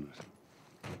expecting us.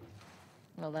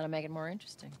 Well, that'll make it more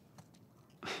interesting.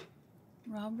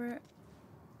 Robert.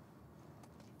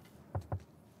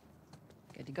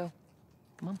 Good to go.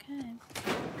 Come on. Okay.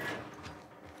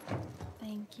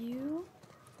 Thank you.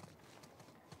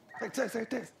 Hey, Tess, hey,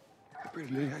 Tess. Hey,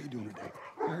 pretty lady, how you doing today?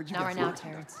 I heard you Not got right some- now,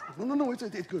 Terrence. No,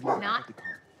 it's good. Man. Not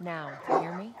now. You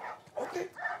hear me? Okay.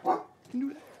 You can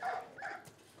do that.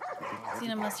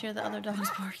 Xena must hear the other dogs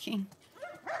barking.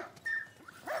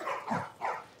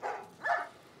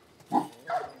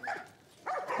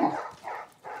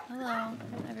 Hello,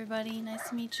 everybody. Nice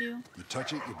to meet you. You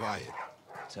touch it, you buy it.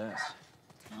 Tess.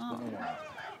 Oh.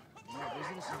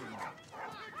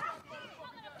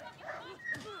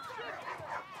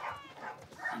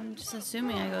 I'm just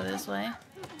assuming I go this way.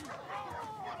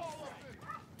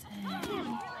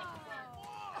 Dang.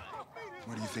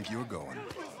 Where do you think you're going?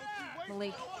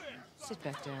 Malik, sit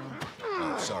back down.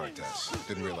 Oh, sorry, Tess.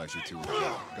 Didn't realize you two were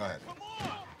together. Go ahead.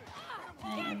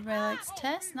 Dang, everybody likes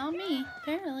Tess, not me,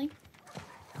 apparently.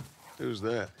 Who's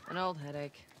that? An old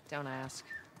headache. Don't ask.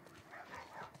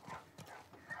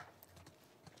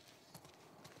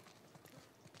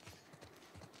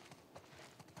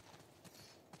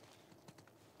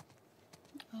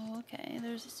 Oh, okay.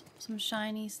 There's some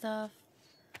shiny stuff.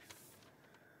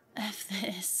 F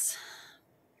this.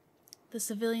 The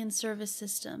civilian service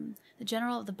system. The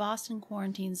general of the Boston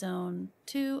quarantine zone.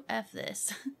 2. F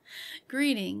this.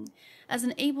 Greeting. As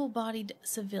an able-bodied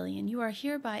civilian, you are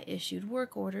hereby issued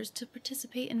work orders to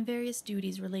participate in various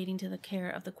duties relating to the care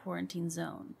of the quarantine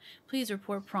zone. Please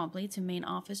report promptly to Main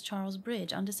Office Charles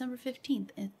Bridge on December 15th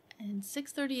at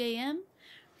 6:30 a.m.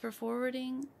 for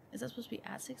forwarding. Is that supposed to be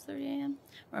at 6:30 a.m.?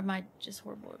 Or am I just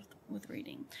horrible with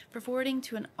reading? For forwarding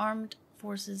to an Armed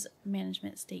Forces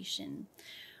Management Station.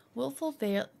 Willful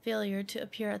failure to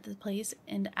appear at the place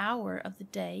and hour of the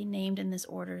day named in this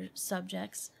order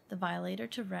subjects the violator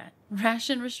to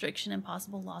ration restriction and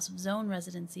possible loss of zone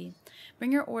residency.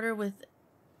 Bring your order with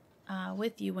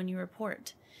you when you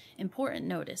report. Important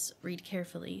notice. Read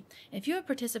carefully. If you have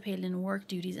participated in work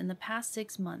duties in the past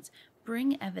 6 months,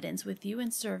 bring evidence with you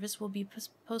and service will be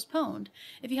postponed.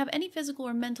 If you have any physical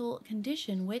or mental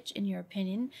condition which, in your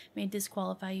opinion, may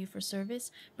disqualify you for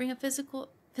service, bring a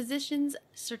physician's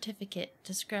certificate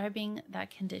describing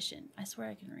that condition. I swear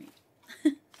I can read.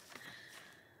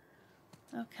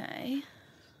 Okay.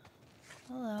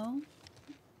 Hello.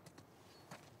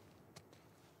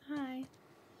 Hi.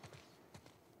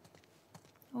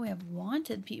 Oh, we have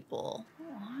wanted people.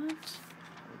 What?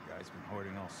 The guy's been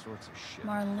hoarding all sorts of shit.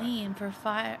 Marlene for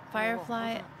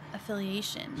Firefly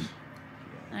affiliation.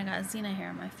 And I got Xena hair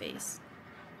on my face.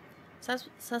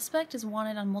 Suspect is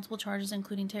wanted on multiple charges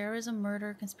including terrorism,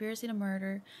 murder, conspiracy to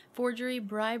murder, forgery,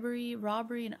 bribery,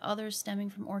 robbery, and others stemming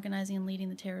from organizing and leading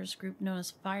the terrorist group known as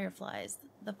Fireflies,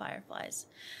 the Fireflies.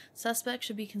 Suspect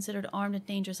should be considered armed and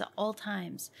dangerous at all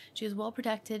times. She is well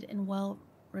protected and well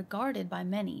regarded by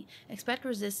many. Expect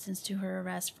resistance to her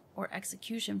arrest or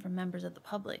execution from members of the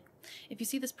public. If you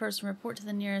see this person, report to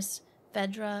the nearest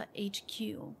Fedra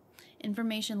HQ.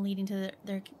 Information leading to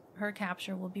her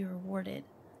capture will be rewarded.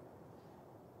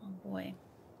 Oh boy.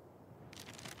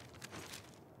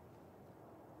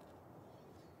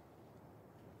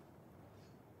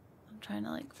 I'm trying to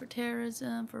like for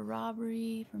terrorism, for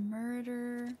robbery, for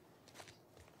murder.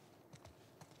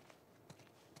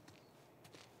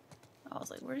 I was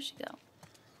like, where did she go?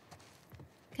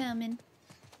 Coming.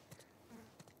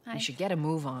 Hi. You should get a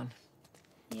move on.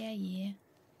 Yeah.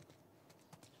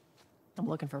 I'm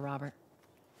looking for Robert.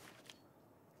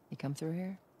 You come through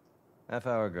here? Half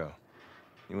hour ago.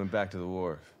 He went back to the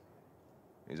wharf.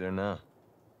 He's there now.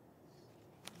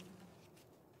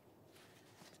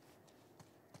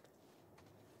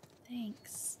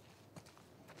 Thanks.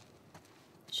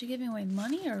 Is she giving away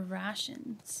money or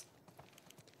rations?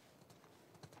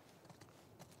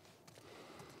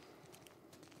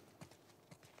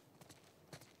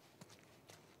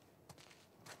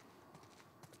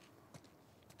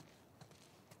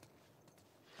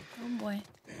 Oh boy.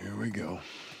 Here we go.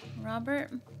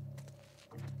 Robert?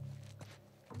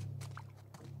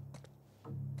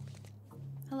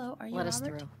 Hello, are you Let us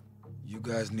Robert? through. You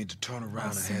guys need to turn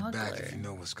around and head back if you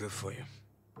know what's good for you.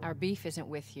 Our beef isn't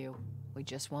with you. We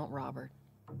just want Robert.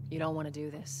 You don't want to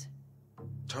do this.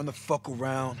 Turn the fuck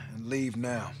around and leave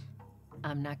now.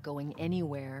 I'm not going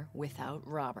anywhere without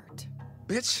Robert.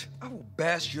 Bitch, I will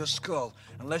bash your skull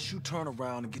unless you turn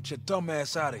around and get your dumb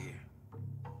ass out of here.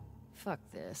 Fuck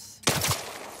this.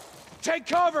 Take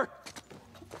cover!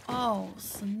 Oh,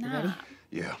 snap. Ready?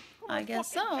 Yeah. I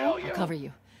guess so. I'll cover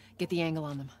you. Get the angle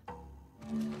on them.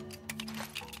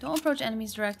 Don't approach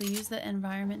enemies directly. Use the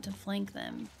environment to flank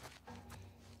them.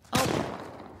 Oh.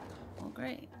 Well,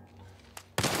 great.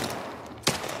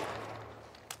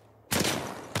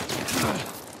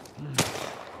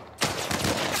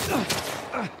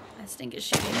 I stink at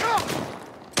shooting.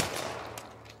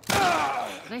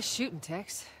 Nice shooting,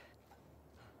 Tex.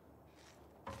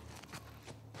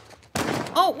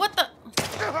 Oh, what the?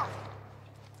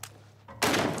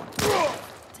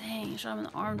 Dang, shot him in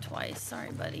the arm twice.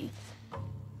 Sorry, buddy.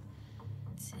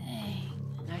 Dang.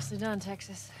 Nicely done,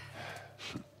 Texas.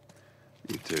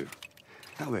 You too.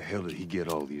 How the hell did he get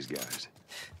all these guys?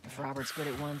 If Robert's good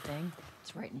at one thing,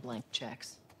 it's writing blank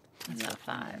checks. He's got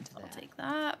 5. I'll take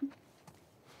that.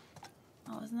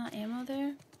 Oh, isn't that ammo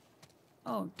there?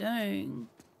 Oh, dang.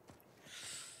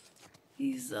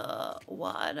 He's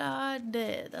wide-eyed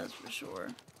dead, that's for sure.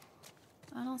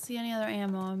 I don't see any other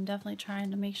ammo. I'm definitely trying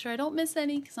to make sure I don't miss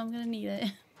any because I'm gonna need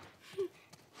it.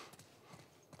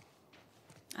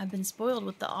 I've been spoiled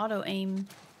with the auto aim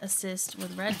assist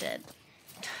with Red Dead.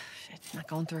 Shit, not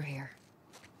going through here.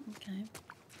 Okay.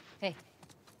 Hey,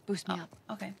 boost me up.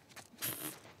 Okay.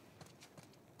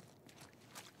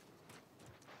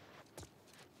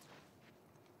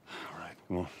 All right,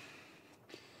 come on.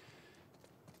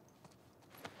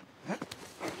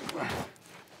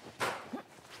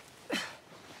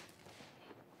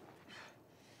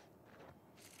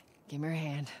 Give me your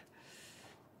hand.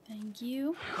 Thank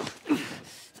you.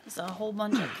 There's a whole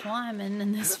bunch of climbing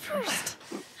in this first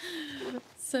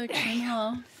section,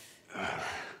 huh?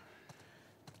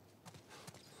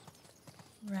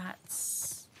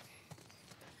 Rats.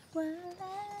 Wow.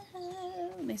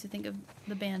 Makes me think of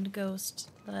the band Ghost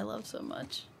that I love so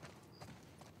much.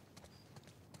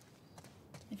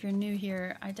 If you're new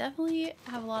here, I definitely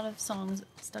have a lot of songs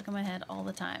stuck in my head all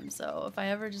the time, so if I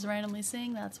ever just randomly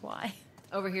sing, that's why.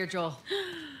 Over here, Joel.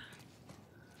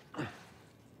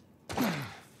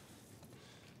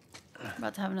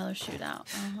 About to have another shootout.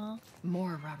 Uh-huh.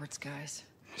 More of Robert's guys.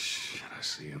 Shit, I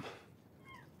see him.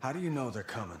 How do you know they're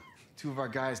coming? 2 of our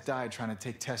guys died trying to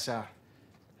take Tess out.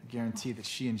 I guarantee that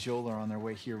she and Joel are on their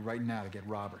way here right now to get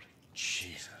Robert.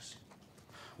 Jesus.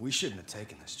 We shouldn't have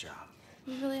taken this job.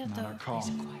 We really have Not our to. call.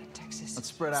 Quiet, Texas. Let's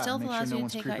spread out Stealth and make sure allows no you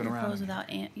one's to take out creeping your around. foes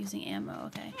without using ammo.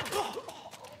 Okay.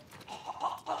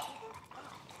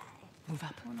 Move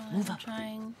up. Hold on, Move I'm up.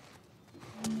 trying.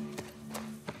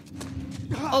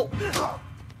 Oh!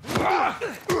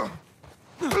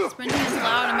 Sprinting is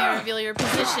loud and may reveal your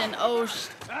position. Oh,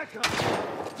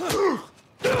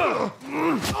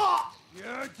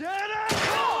 You're dead,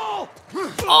 asshole!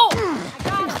 Oh! I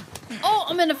got him. Oh,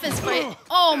 I'm in a fist fight.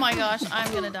 Oh my gosh,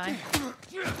 I'm gonna die. I'm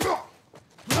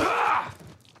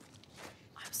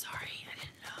sorry, I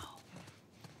didn't know.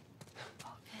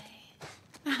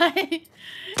 Okay.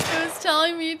 It was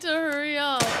telling me to hurry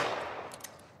up.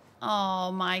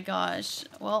 Oh my gosh.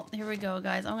 Well, here we go,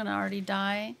 guys. I'm gonna already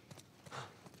die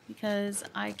because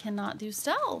I cannot do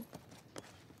stealth.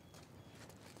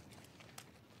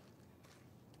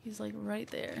 He's like right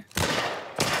there.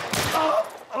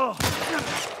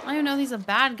 I don't even know if he's a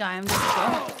bad guy. I'm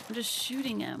just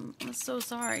shooting him. I'm so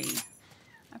sorry.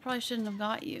 I probably shouldn't have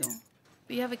got you.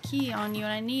 But you have a key on you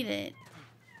and I need it.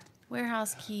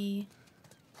 Warehouse key.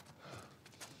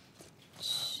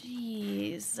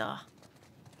 Jeez.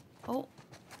 Oh.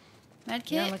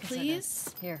 Medkit, Yeah, like I said,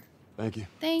 please. Here. Thank you.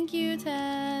 Thank you,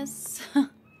 Tess.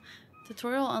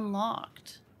 Tutorial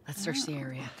unlocked. Let's search the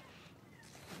area.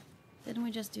 Didn't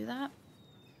we just do that?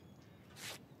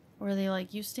 Or are they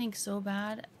like, you stink so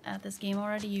bad at this game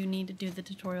already, you need to do the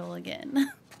tutorial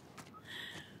again?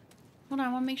 Hold on,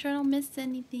 I want to make sure I don't miss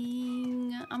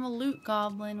anything. I'm a loot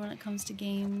goblin when it comes to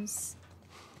games.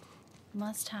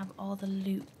 Must have all the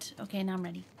loot. Okay, now I'm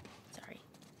ready. Sorry.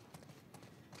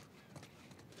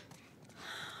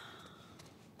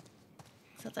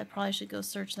 Except I probably should go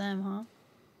search them, huh?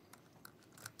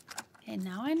 Okay,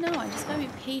 now I know. I just gotta be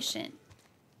patient.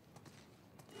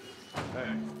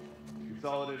 Hey,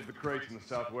 consolidated the crates in the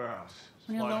south warehouse.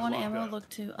 When you're low Supplies on locked ammo, up. look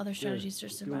to other strategies to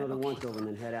Do survive. another Okay. once over and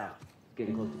then head out. It's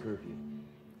getting close to curfew.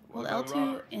 Hold What about L2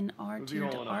 Robert? and Who's he R2 to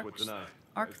holding up with tonight?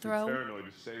 arc He's too throw. paranoid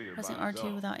to stay here Pressing by R2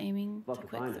 himself. without aiming to Fuck if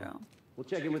quick I know. throw. We'll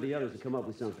check in with the others and come up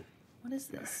with something. What is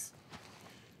this?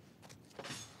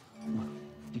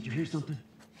 Did you hear something?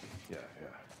 Yeah.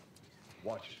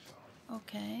 Watch yourself.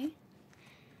 Okay.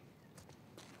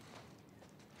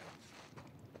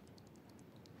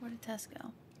 Where did Tess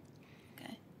go?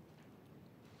 Okay.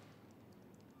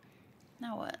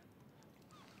 Now what?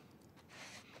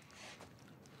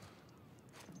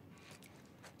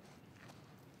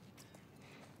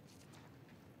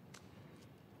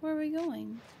 Where are we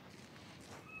going?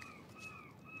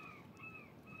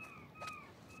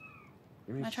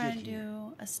 Am I trying to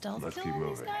do a stealth Let's kill keep on these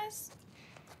moving. guys?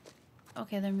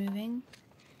 Okay, they're moving.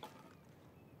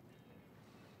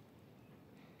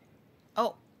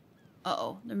 Oh.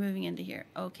 Uh-oh, they're moving into here.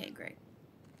 Okay, great.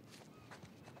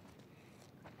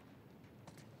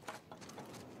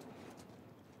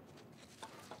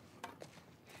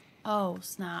 Oh,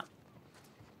 snap.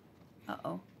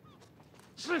 Uh-oh.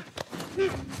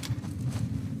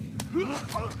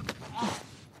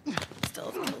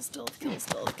 Stealth kill, stealth kill,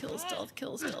 stealth kill, stealth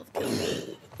kill, stealth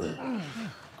kill.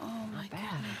 Oh my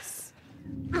goodness.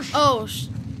 Oh,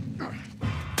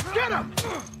 Get him!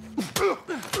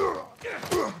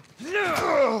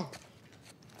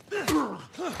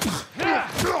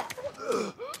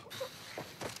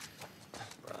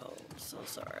 Bro, I'm so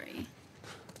sorry.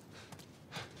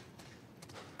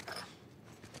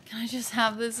 Can I just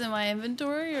have this in my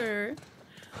inventory or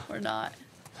not?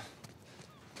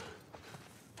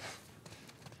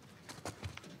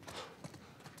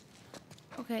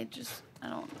 Okay, just I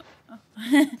don't know.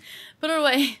 Put it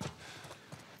away.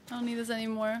 I don't need this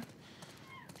anymore.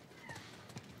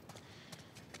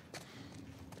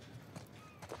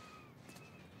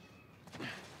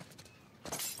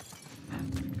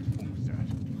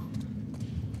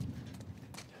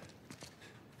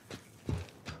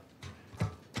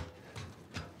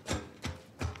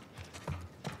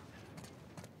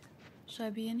 Should I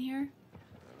be in here?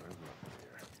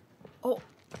 Oh.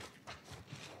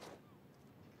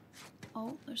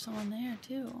 Oh, there's someone there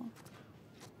too.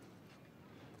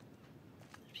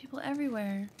 There's people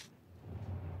everywhere.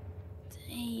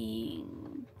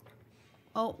 Dang.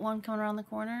 Oh, one coming around the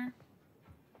corner.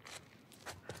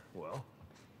 Well,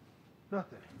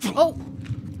 nothing. Oh!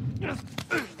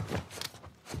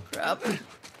 Crap.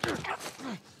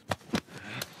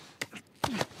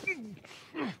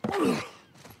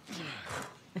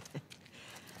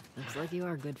 Looks like you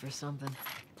are good for something.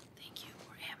 Thank you.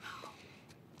 More ammo.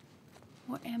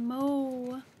 More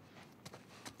ammo.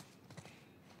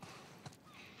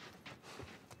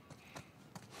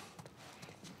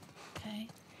 Okay.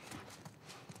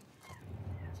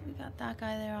 So we got that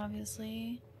guy there,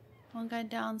 obviously. One guy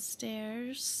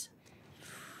downstairs.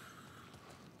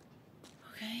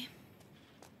 Okay.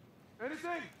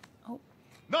 Anything? Oh.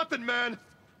 Nothing, man.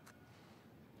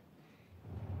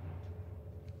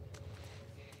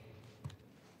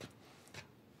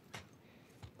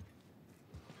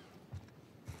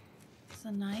 It's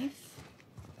a knife.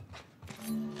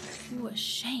 Ooh, a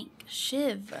shank.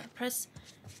 Shiv. Press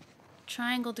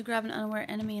triangle to grab an unaware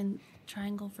enemy and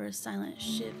triangle for a silent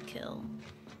Shiv kill.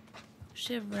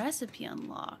 Shiv recipe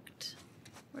unlocked.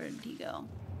 Where did he go?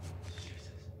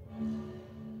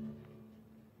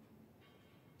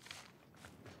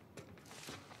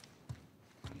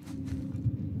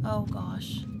 Oh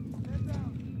gosh.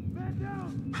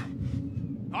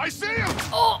 I see him!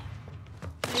 Oh!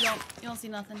 You don't see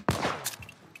nothing.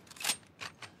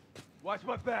 Watch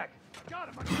my back. I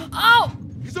got him. Oh!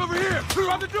 He's over here!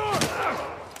 Through the door!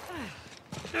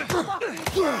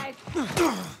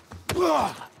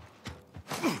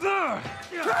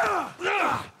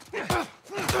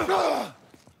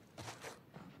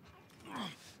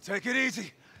 Take it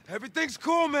easy. Everything's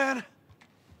cool, man.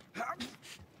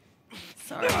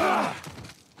 Sorry. I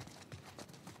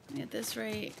mean, at this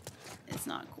rate, it's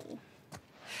not cool.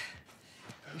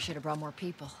 We should have brought more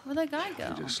people. Where'd that guy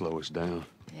go? Just slow us down.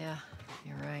 Yeah,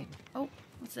 you're right. Oh,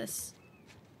 what's this?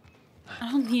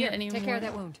 I don't need it anymore. Take care of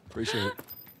that wound. Appreciate it.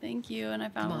 Thank you, and I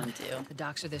found Come on. one too. The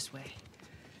docks are this way.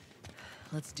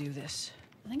 Let's do this.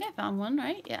 I think I found one,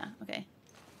 right? Yeah, okay.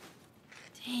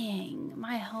 Dang,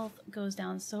 my health goes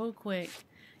down so quick.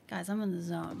 Guys, I'm in the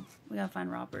zone. We gotta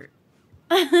find Robert.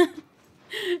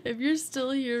 If you're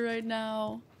still here right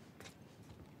now,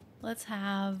 let's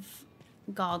have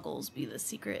goggles be the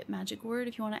secret magic word.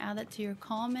 If you want to add that to your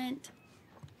comment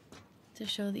to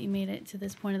show that you made it to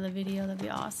this point of the video, that'd be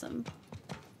awesome.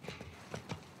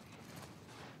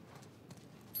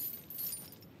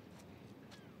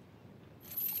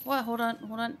 What? Hold on,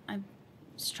 hold on. I'm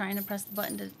just trying to press the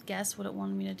button to guess what it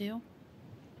wanted me to do.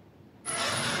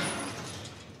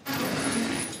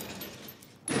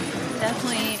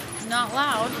 Definitely not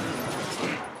loud.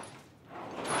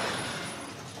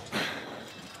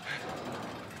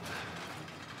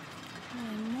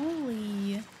 Holy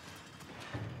moly.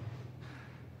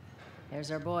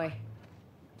 There's our boy.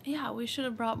 Yeah, we should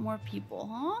have brought more people,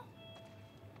 huh?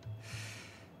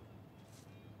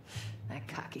 That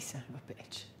cocky son of a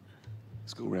bitch.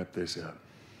 Let's go wrap this up.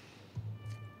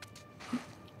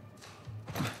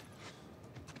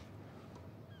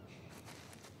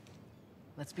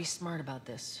 Let's be smart about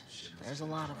this. There's a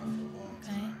lot of them.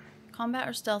 Okay. Combat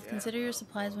or stealth. Consider your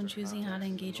supplies when choosing how to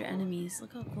engage your enemies.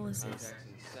 Look how cool this is. Contacts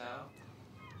in the south.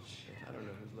 Shit, I don't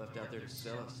know who's left out there to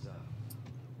sell us stuff.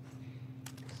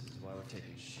 This is why we're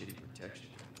taking shitty protection.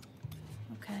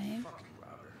 Okay. Fuck you,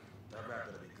 Robert. That rat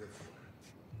better be good for it.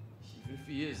 Even if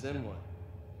he is, then what?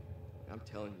 I'm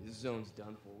telling you, this zone's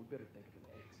done for. We better think of an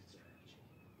exit strategy.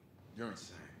 You're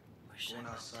insane. Going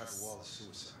outside the wall is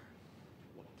suicide.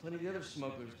 Well, plenty of the other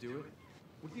smugglers do it.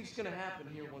 What do you think's gonna happen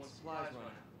here once supplies run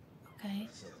out? Okay.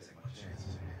 So take my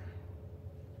chances here.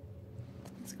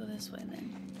 Let's go this way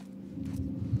then.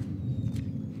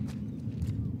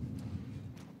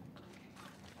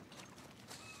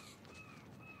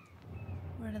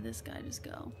 Where did this guy just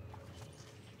go?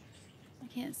 I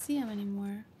can't see him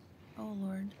anymore. Oh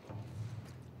Lord.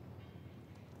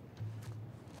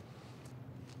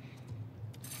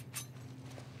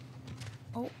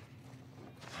 Oh.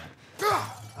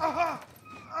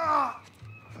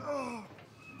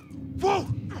 Whoa!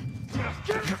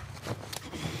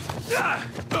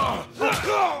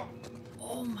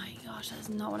 Oh my gosh, that's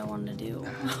not what I wanted to do.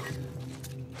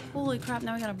 Holy crap,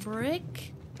 now we got a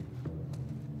brick?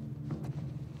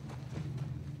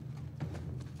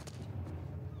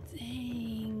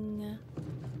 Dang.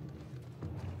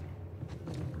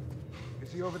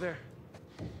 Is he over there?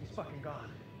 He's fucking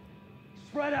gone.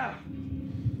 Spread out!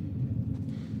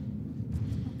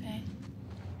 Okay.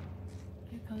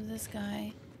 Here comes this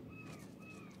guy.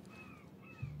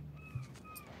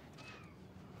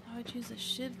 How would I choose a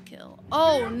shiv kill?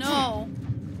 Oh no!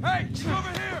 Hey, he's over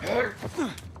here!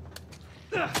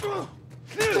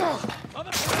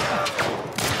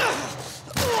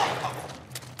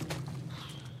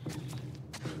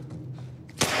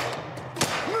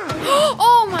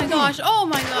 Oh my gosh! Oh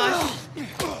my gosh!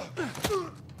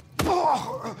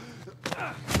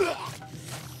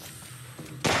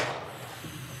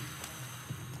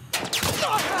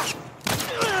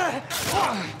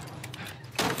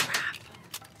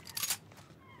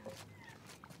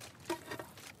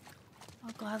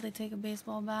 I'll gladly take a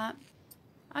baseball bat.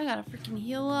 I gotta freaking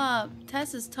heal up.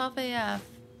 Tess is tough AF.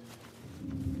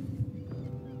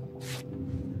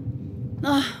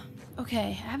 Ugh. Okay,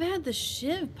 I haven't had the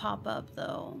shiv pop up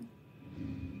though.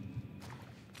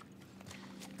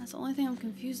 That's the only thing I'm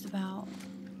confused about.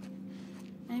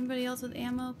 Anybody else with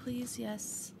ammo, please?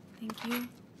 Yes. Thank you.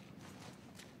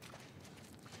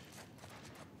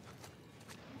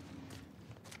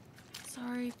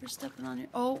 Sorry for stepping on your...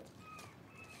 Oh!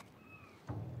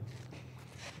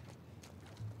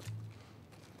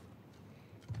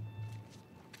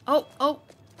 Oh! Oh!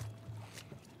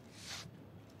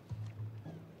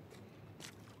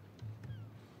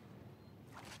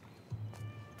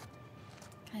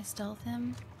 Can I stealth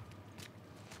him?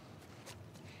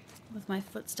 With my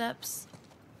footsteps?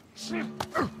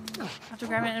 After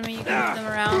grabbing an enemy, you can move them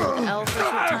around with L for a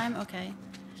short time? Okay.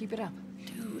 Keep it up.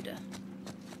 Dude.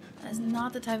 That is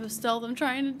not the type of stealth I'm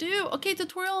trying to do. Okay,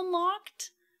 tutorial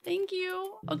unlocked. Thank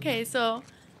you. Okay, so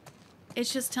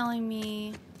it's just telling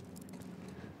me...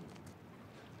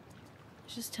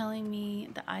 It's just telling me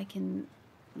that I can,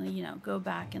 you know, go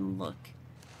back and look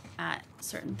at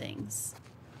certain things.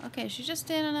 Okay, she's just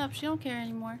standing up. She don't care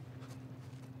anymore.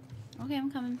 Okay,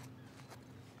 I'm coming.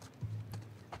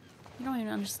 You don't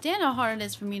even understand how hard it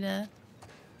is for me to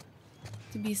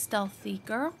be stealthy,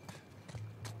 girl.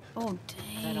 Oh,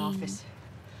 dang. That office.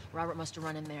 Robert must have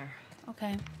run in there.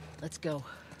 Okay. Let's go.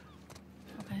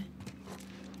 Okay.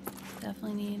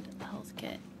 Definitely need a health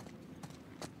kit.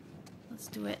 Let's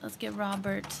do it. Let's get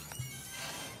Robert.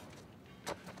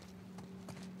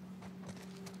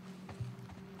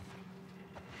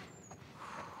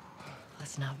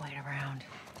 Let's not wait around.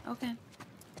 Okay.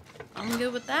 I'm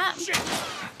good with that. Shit!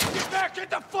 Get back! Get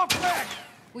the fuck back!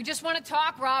 We just want to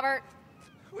talk, Robert.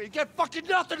 We got fucking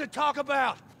nothing to talk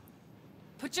about!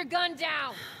 Put your gun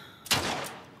down.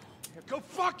 Go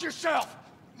fuck yourself!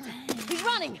 He's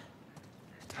running.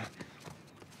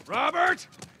 Robert!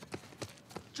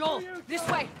 Joel, this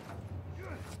way.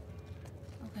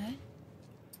 Okay.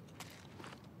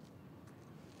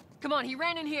 Come on, he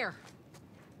ran in here.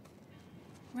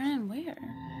 Ran where?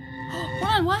 Hold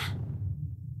on, what?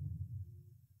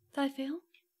 Did I fail?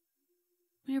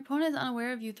 When your opponent is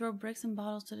unaware of you, throw bricks and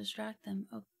bottles to distract them.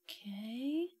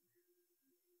 Okay.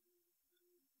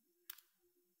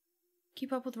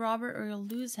 Keep up with Robert or you'll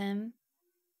lose him.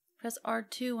 Press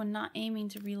R2 when not aiming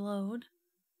to reload.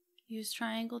 Use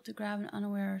triangle to grab an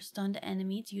unaware or stunned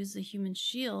enemy to use the human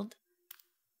shield.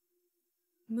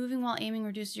 Moving while aiming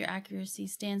reduces your accuracy.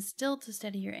 Stand still to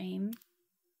steady your aim.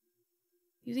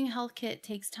 Using a health kit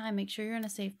takes time. Make sure you're in a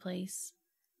safe place.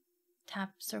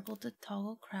 Tap circle to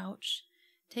toggle crouch.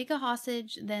 Take a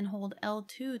hostage, then hold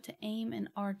L2 to aim and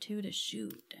R2 to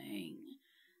shoot. Dang.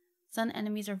 Some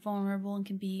enemies are vulnerable and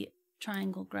can be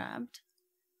triangle grabbed.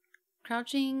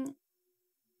 Crouching,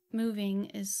 moving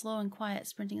is slow and quiet.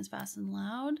 Sprinting is fast and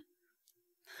loud.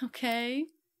 Okay.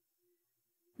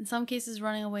 In some cases,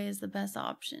 running away is the best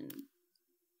option.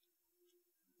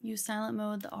 Use silent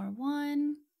mode, the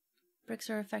R1. Bricks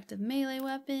are effective melee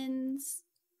weapons.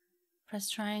 Press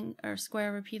triangle or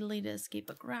square repeatedly to escape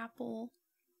a grapple.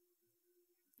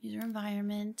 Use your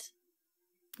environment.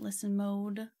 Listen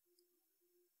mode.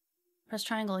 Press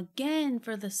triangle again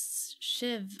for the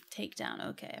shiv takedown.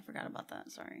 Okay, I forgot about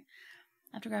that. Sorry.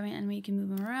 After grabbing an enemy, you can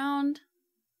move him around.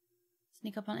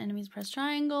 Sneak up on enemies, press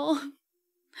triangle.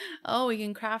 Oh, we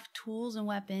can craft tools and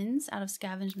weapons out of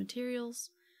scavenged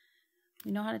materials.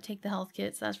 We know how to take the health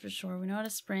kits, that's for sure. We know how to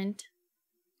sprint.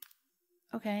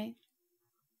 Okay.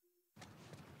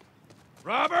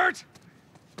 Robert!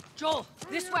 Joel,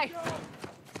 this way!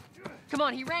 Come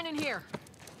on, he ran in here.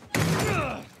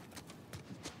 I'm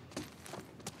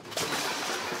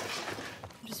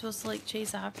just supposed to like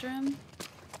chase after him?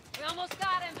 We almost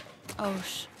got him. Oh,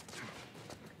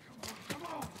 Come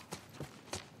on.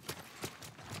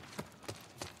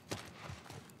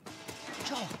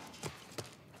 Joel,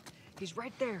 he's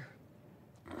right there.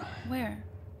 Where?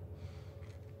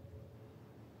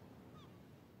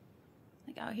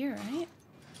 Like out here, right?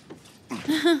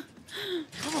 Come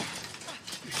on.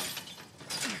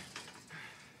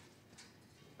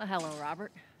 Well, hello,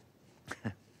 Robert.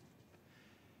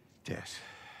 Tess.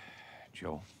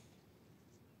 Joel.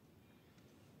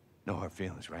 No hard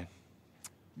feelings, right?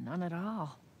 None at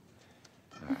all.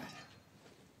 All right.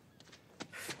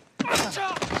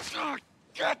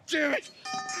 God damn it!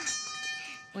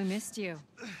 We missed you.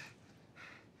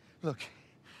 Look,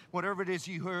 whatever it is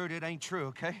you heard, it ain't true,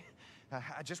 okay?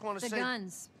 I just want to say... The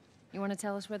guns. You want to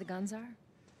tell us where the guns are?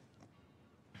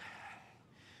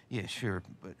 Yeah, sure,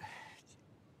 but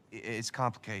it's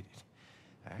complicated.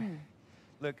 All right?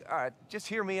 Look, all right, just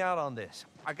hear me out on this.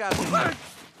 I got...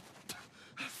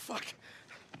 Fuck.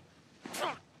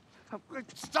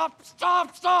 Stop!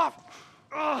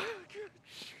 Oh.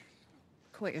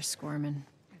 Quit your squirming.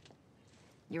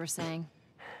 You were saying?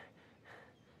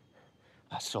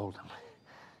 I sold him.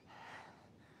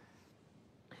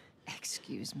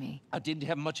 Excuse me. I didn't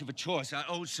have much of a choice. I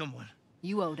owed someone.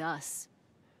 You owed us.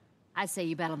 I'd say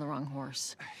you bet on the wrong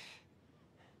horse.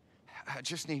 I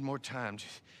just need more time.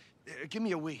 Just, give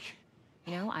me a week.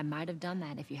 You know, I might have done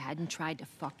that if you hadn't tried to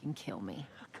fucking kill me.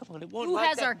 Come on, it won't Who like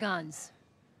has that. our guns?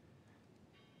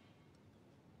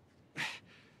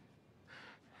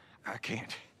 I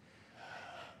can't.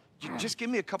 Just give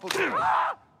me a couple days.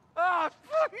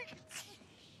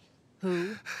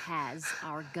 Who has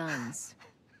our guns?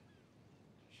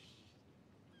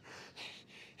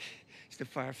 It's the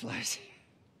Fireflies.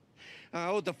 I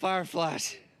owed the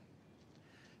Fireflies.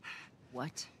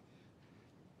 What?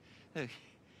 Look,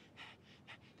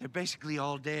 they're basically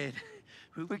all dead.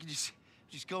 We could just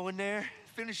go in there,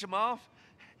 finish them off.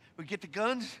 We get the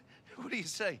guns. What do you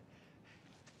say?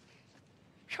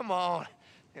 Come on.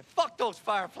 Yeah, fuck those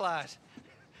Fireflies.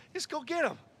 Just go get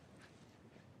them.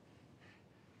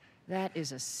 That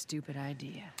is a stupid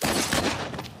idea.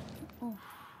 Oh.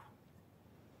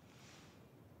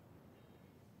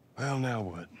 Well, now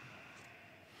what?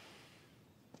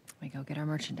 We go get our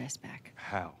merchandise back.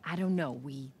 How? I don't know.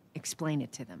 We explain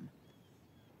it to them.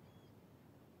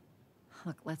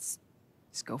 Look, let's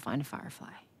just go find a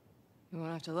Firefly. We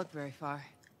won't have to look very far.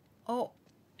 Oh,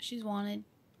 she's wanted.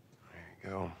 There you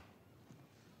go.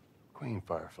 Queen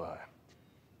Firefly.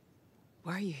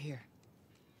 Why are you here?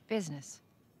 Business.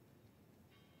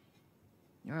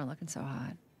 You aren't looking so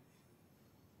hot.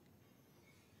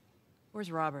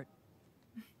 Where's Robert?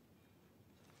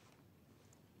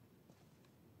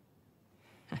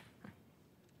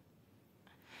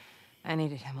 I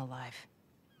needed him alive.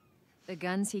 The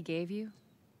guns he gave you,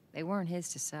 they weren't his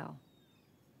to sell.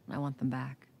 I want them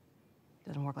back.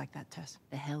 Doesn't work like that, Tess.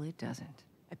 The hell it doesn't.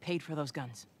 I paid for those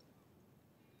guns.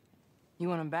 You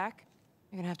want them back?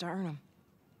 You're gonna have to earn them.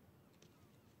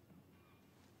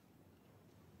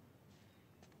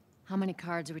 How many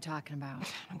cards are we talking about?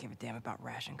 I don't give a damn about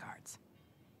ration cards.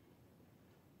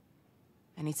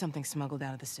 I need something smuggled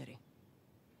out of the city.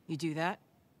 You do that,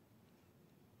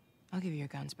 I'll give you your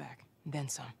guns back, and then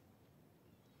some.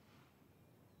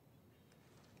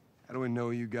 How do we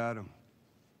know you got them?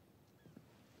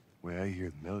 Well, I hear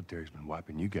the military's been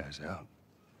wiping you guys out.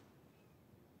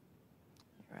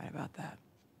 You're right about that.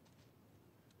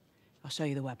 I'll show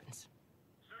you the weapons.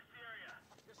 Search the area.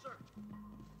 Yes, sir.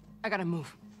 I gotta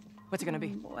move. What's it gonna be?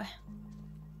 Boy.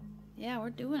 Yeah, we're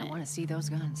doing it. I want to see those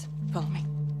guns. Follow me.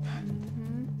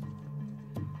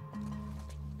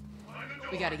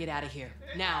 We gotta get out of here.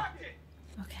 Now.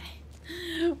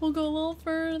 Okay. We'll go a little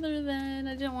further then.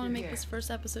 I didn't want to make this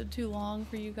first episode too long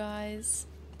for you guys.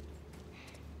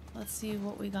 Let's see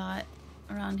what we got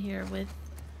around here with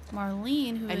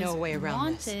Marlene, who is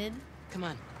wanted. Come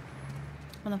on.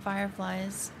 From the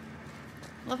Fireflies.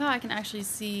 Love how I can actually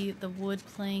see the wood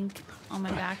plank on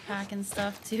my backpack and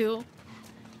stuff too,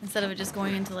 instead of it just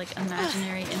going into like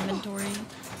imaginary inventory.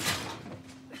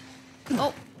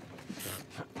 Oh,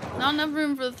 not enough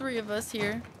room for the three of us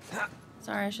here.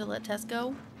 Sorry, I should let Tess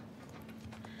go.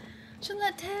 Should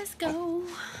let Tess go.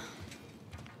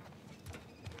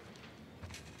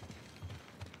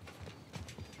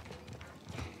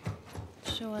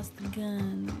 Show us the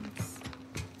guns.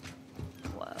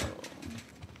 Whoa.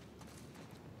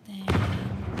 Dang.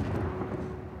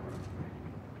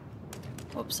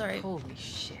 Oops, sorry. Holy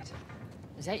shit.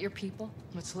 Is that your people?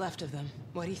 What's left of them?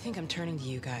 Why do you think I'm turning to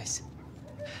you guys?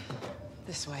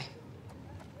 This way.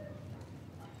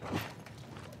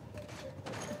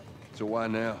 So why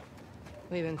now?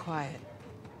 We've been quiet.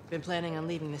 Been planning on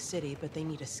leaving the city, but they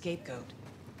need a scapegoat.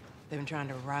 They've been trying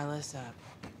to rile us up.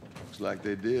 Looks like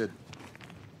they did.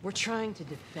 We're trying to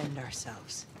defend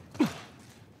ourselves. Give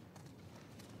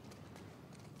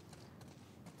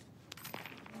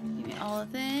me all the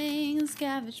things,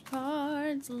 scavenge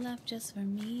parts left just for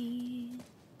me.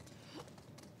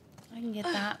 I can get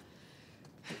that.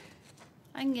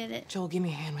 I can get it. Joel, give me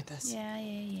a hand with this. Yeah.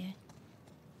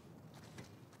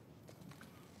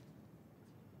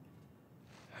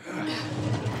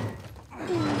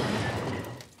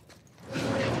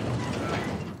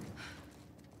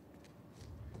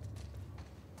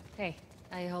 Hey,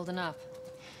 how you holding up?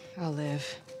 I'll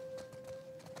live.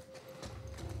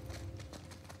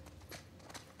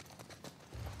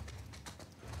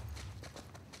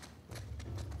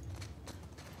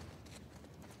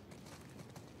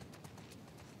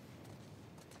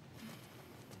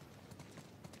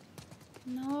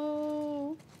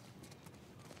 No.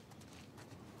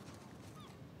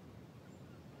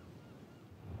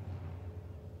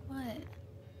 What?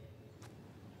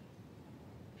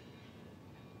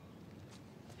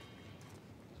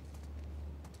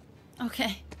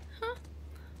 Okay. Huh?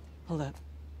 Hold up.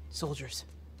 Soldiers.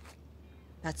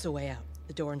 That's the way out.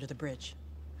 The door under the bridge.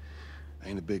 I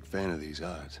ain't a big fan of these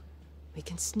odds. We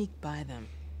can sneak by them,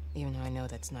 even though I know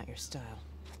that's not your style.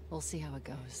 We'll see how it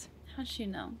goes. How'd she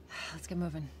know? Let's get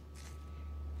moving.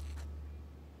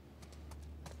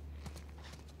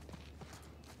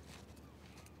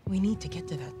 We need to get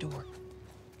to that door.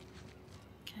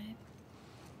 Okay.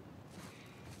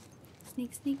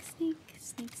 Sneak, sneak, sneak.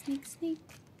 Sneak, sneak, sneak.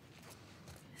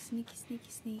 Sneaky, sneaky,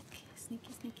 sneak.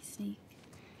 Sneaky, sneaky, sneak.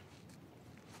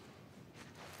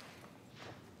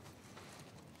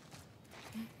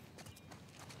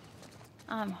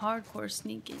 I'm hardcore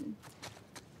sneaking.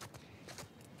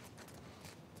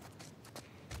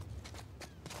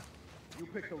 You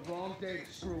picked the wrong day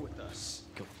to screw with us.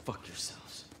 Go fuck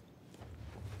yourselves.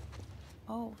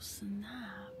 Oh,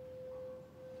 snap.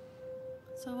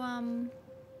 So, what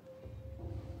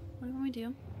do you want me to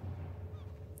do?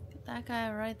 Get that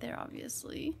guy right there,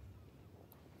 obviously.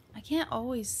 I can't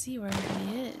always see where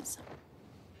everybody is.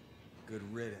 Good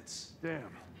riddance. Damn.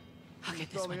 I'll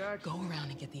get this one. Go around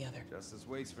and get the other. Justice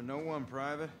waits for no one,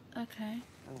 Private. Okay.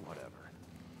 Whatever.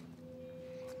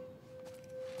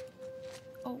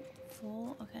 Oh,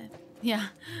 full? Okay. Yeah.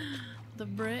 The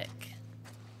brick.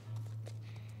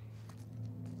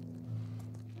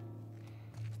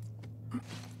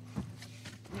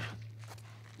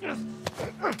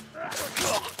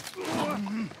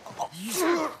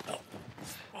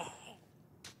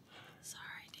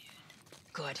 Sorry, dude.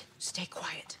 Good. Stay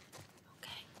quiet.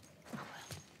 Okay. I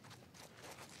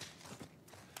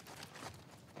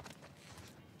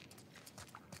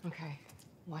will. Okay.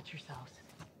 Watch yourselves.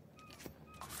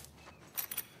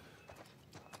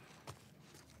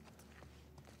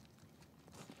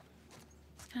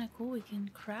 It's kind of cool. We can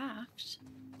craft.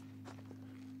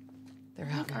 They're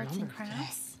I like out arts and today.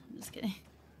 crafts. I'm just kidding.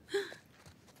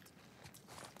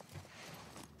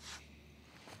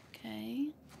 Okay.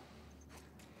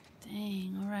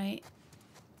 Dang. All right.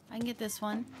 I can get this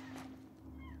one.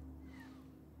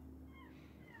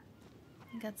 I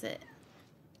think that's it.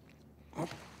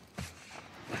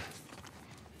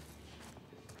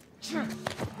 Sorry.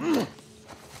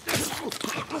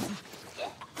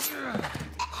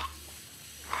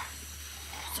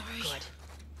 Good.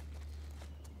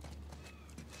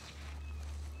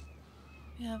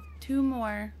 We have two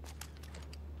more.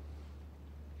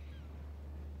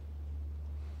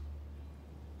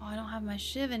 Oh, I don't have have my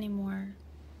shiv anymore.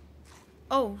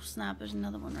 Oh, snap. There's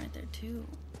another one right there, too.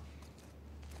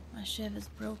 My shiv is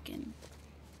broken.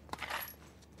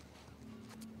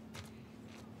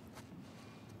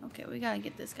 Okay, we gotta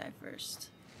get this guy first.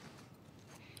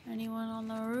 Anyone on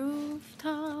the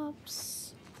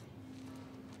rooftops?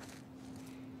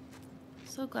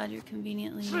 So glad you're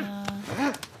conveniently,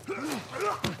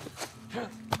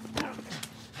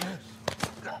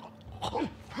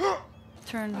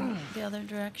 turned the other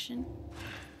direction.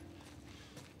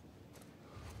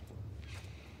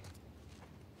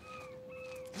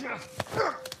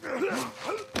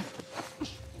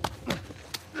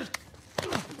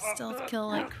 Stealth kill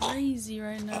like crazy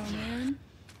right now, man.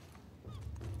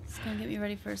 It's gonna get me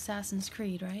ready for Assassin's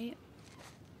Creed, right?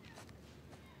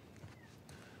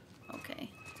 Okay.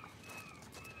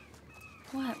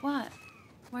 What?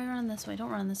 Why run this way? Don't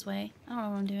run this way. I don't know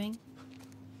what I'm doing.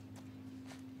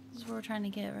 This is where we're trying to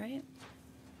get, right?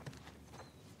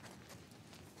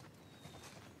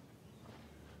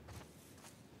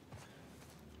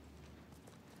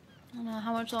 I don't know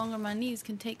how much longer my knees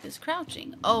can take this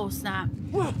crouching. Oh, snap.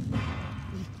 The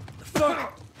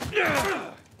fuck?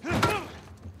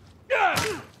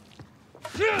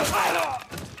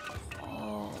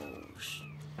 Oh,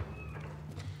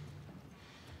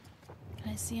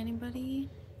 can I see anybody?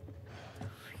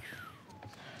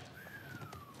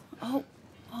 Oh,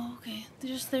 okay.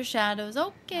 Just their shadows.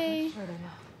 Okay.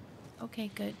 Okay,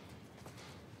 good.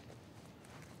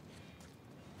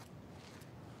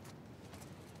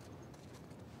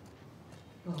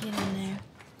 Get in there.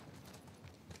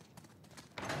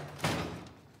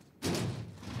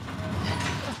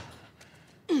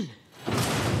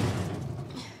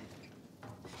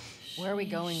 Where are we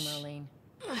going, Marlene?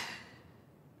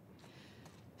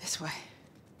 This way.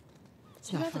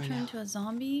 It's You not about to far turn now. into a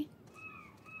zombie?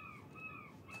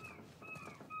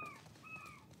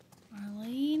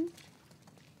 Marlene?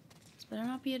 This better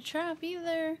not be a trap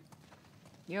either.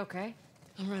 You okay?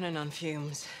 I'm running on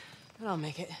fumes, but I'll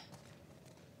make it.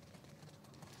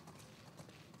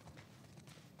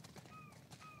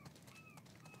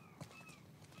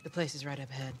 The place is right up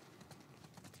ahead.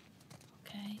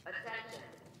 Okay. Attention.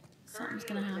 Something's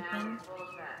gonna happen.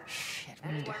 Shit,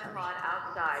 we need to Anyone hurry. caught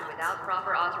outside without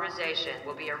proper authorization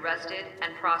will be arrested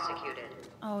and prosecuted.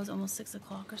 Oh, it was almost 6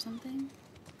 o'clock or something.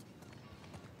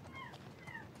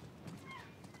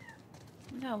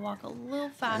 We gotta walk a little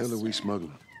The faster. hell are we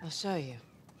smuggling? I'll show you.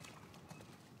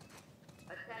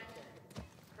 Attention.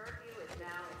 Curfew is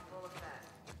now in full effect.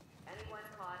 Anyone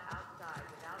caught outside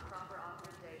without proper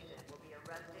authorization will be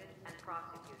arrested and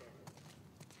prosecuted.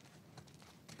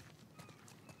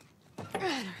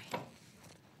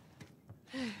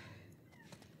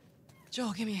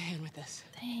 Joel, give me a hand with this.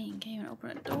 Dang, can't even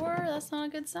open a door. That's not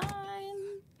a good sign.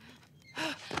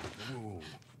 Whoa.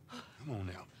 Come on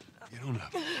now. Get on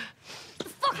up. The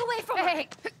fuck away from Hey!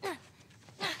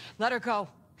 Let her go.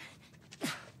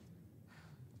 Well,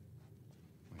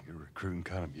 you're recruiting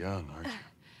kind of young, aren't you?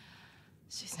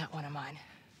 She's not one of mine.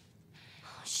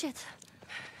 Oh, shit.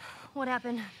 What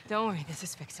happened? Don't worry, this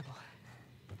is fixable.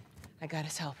 I got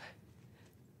his help.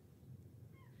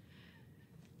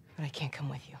 But I can't come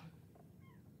with you.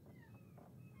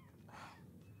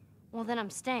 Well, then I'm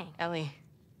staying. Ellie,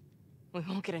 we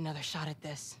won't get another shot at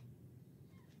this.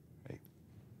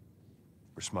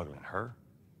 We're smuggling her?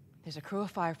 There's a crew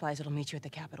of Fireflies that'll meet you at the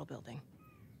Capitol building.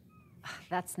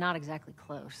 That's not exactly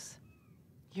close.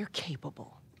 You're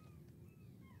capable.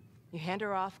 You hand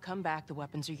her off, come back, the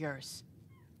weapons are yours.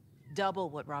 Double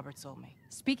what Robert sold me.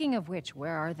 Speaking of which,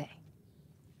 where are they?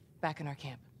 Back in our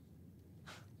camp.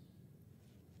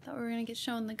 Thought we were gonna get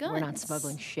shown the guns. We're not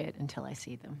smuggling shit until I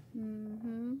see them.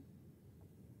 Mm-hmm.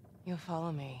 You'll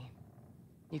follow me.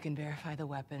 You can verify the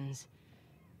weapons.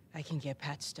 I can get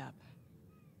patched up.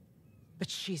 But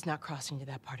she's not crossing to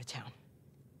that part of town.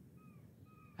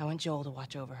 I want Joel to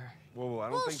watch over her. Whoa,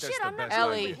 I don't think that's Bullshit, the I'm not best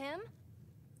going Ellie. with him.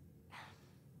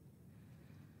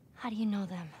 How do you know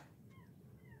them?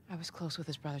 I was close with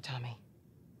his brother, Tommy.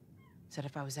 Said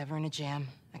if I was ever in a jam,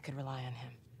 I could rely on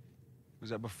him.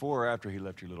 Was that before or after he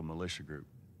left your little militia group?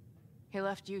 He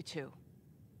left you, too.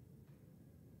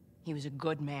 He was a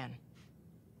good man.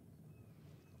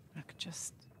 I could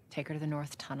just take her to the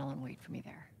North Tunnel and wait for me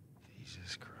there.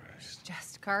 Jesus Christ.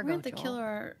 Just We're cargo, gonna have to Joel. kill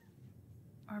our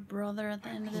brother at the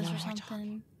end of this No or more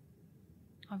something.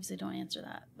 Obviously, don't answer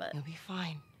that, but You'll be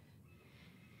fine.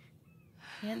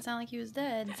 he didn't sound like he was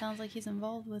dead. It sounds like he's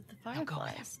involved with the Now go with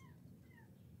him. Fireflies.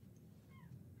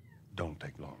 Don't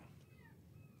take long.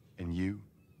 And you,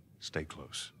 stay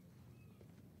close.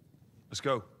 Let's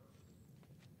go.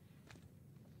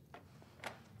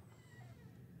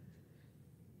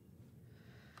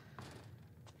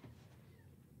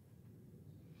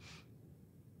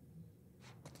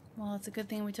 Well, it's a good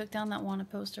thing we took down that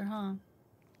wanted poster, huh?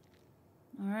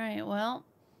 Alright, well,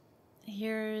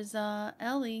 here's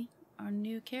Ellie, our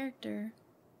new character,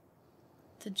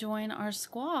 to join our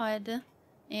squad,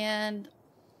 and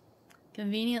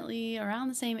conveniently around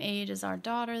the same age as our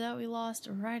daughter that we lost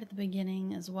right at the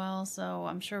beginning as well, so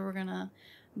I'm sure we're gonna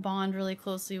bond really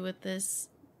closely with this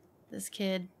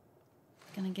kid.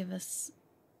 Gonna give us,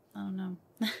 I don't know,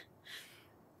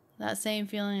 that same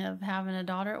feeling of having a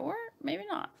daughter, or maybe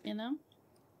not, you know?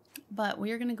 But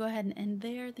we are going to go ahead and end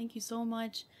there. Thank you so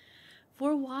much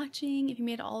for watching. If you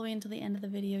made it all the way until the end of the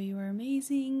video, you are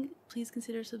amazing. Please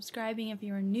consider subscribing if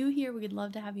you are new here. We would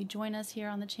love to have you join us here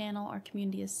on the channel. Our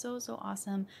community is so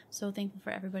awesome. So thankful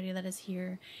for everybody that is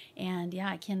here. And yeah,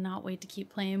 I cannot wait to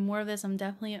keep playing more of this. I'm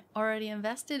definitely already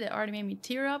invested. It already made me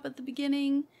tear up at the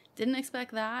beginning. Didn't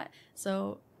expect that.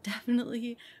 So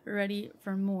definitely ready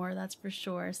for more, that's for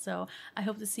sure. So I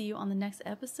hope to see you on the next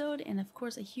episode, and of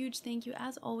course a huge thank you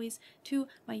as always to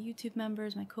my YouTube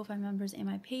members, my Ko-Fi members, and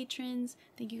my patrons.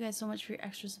 Thank you guys so much for your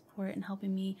extra support and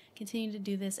helping me continue to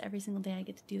do this every single day I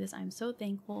get to do this. I'm so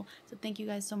thankful. So thank you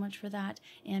guys so much for that,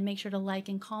 and make sure to like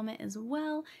and comment as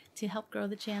well to help grow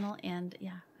the channel. And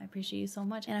yeah, I appreciate you so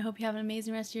much, and I hope you have an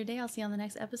amazing rest of your day. I'll see you on the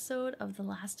next episode of The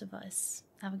Last of Us.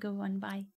 Have a good one. Bye.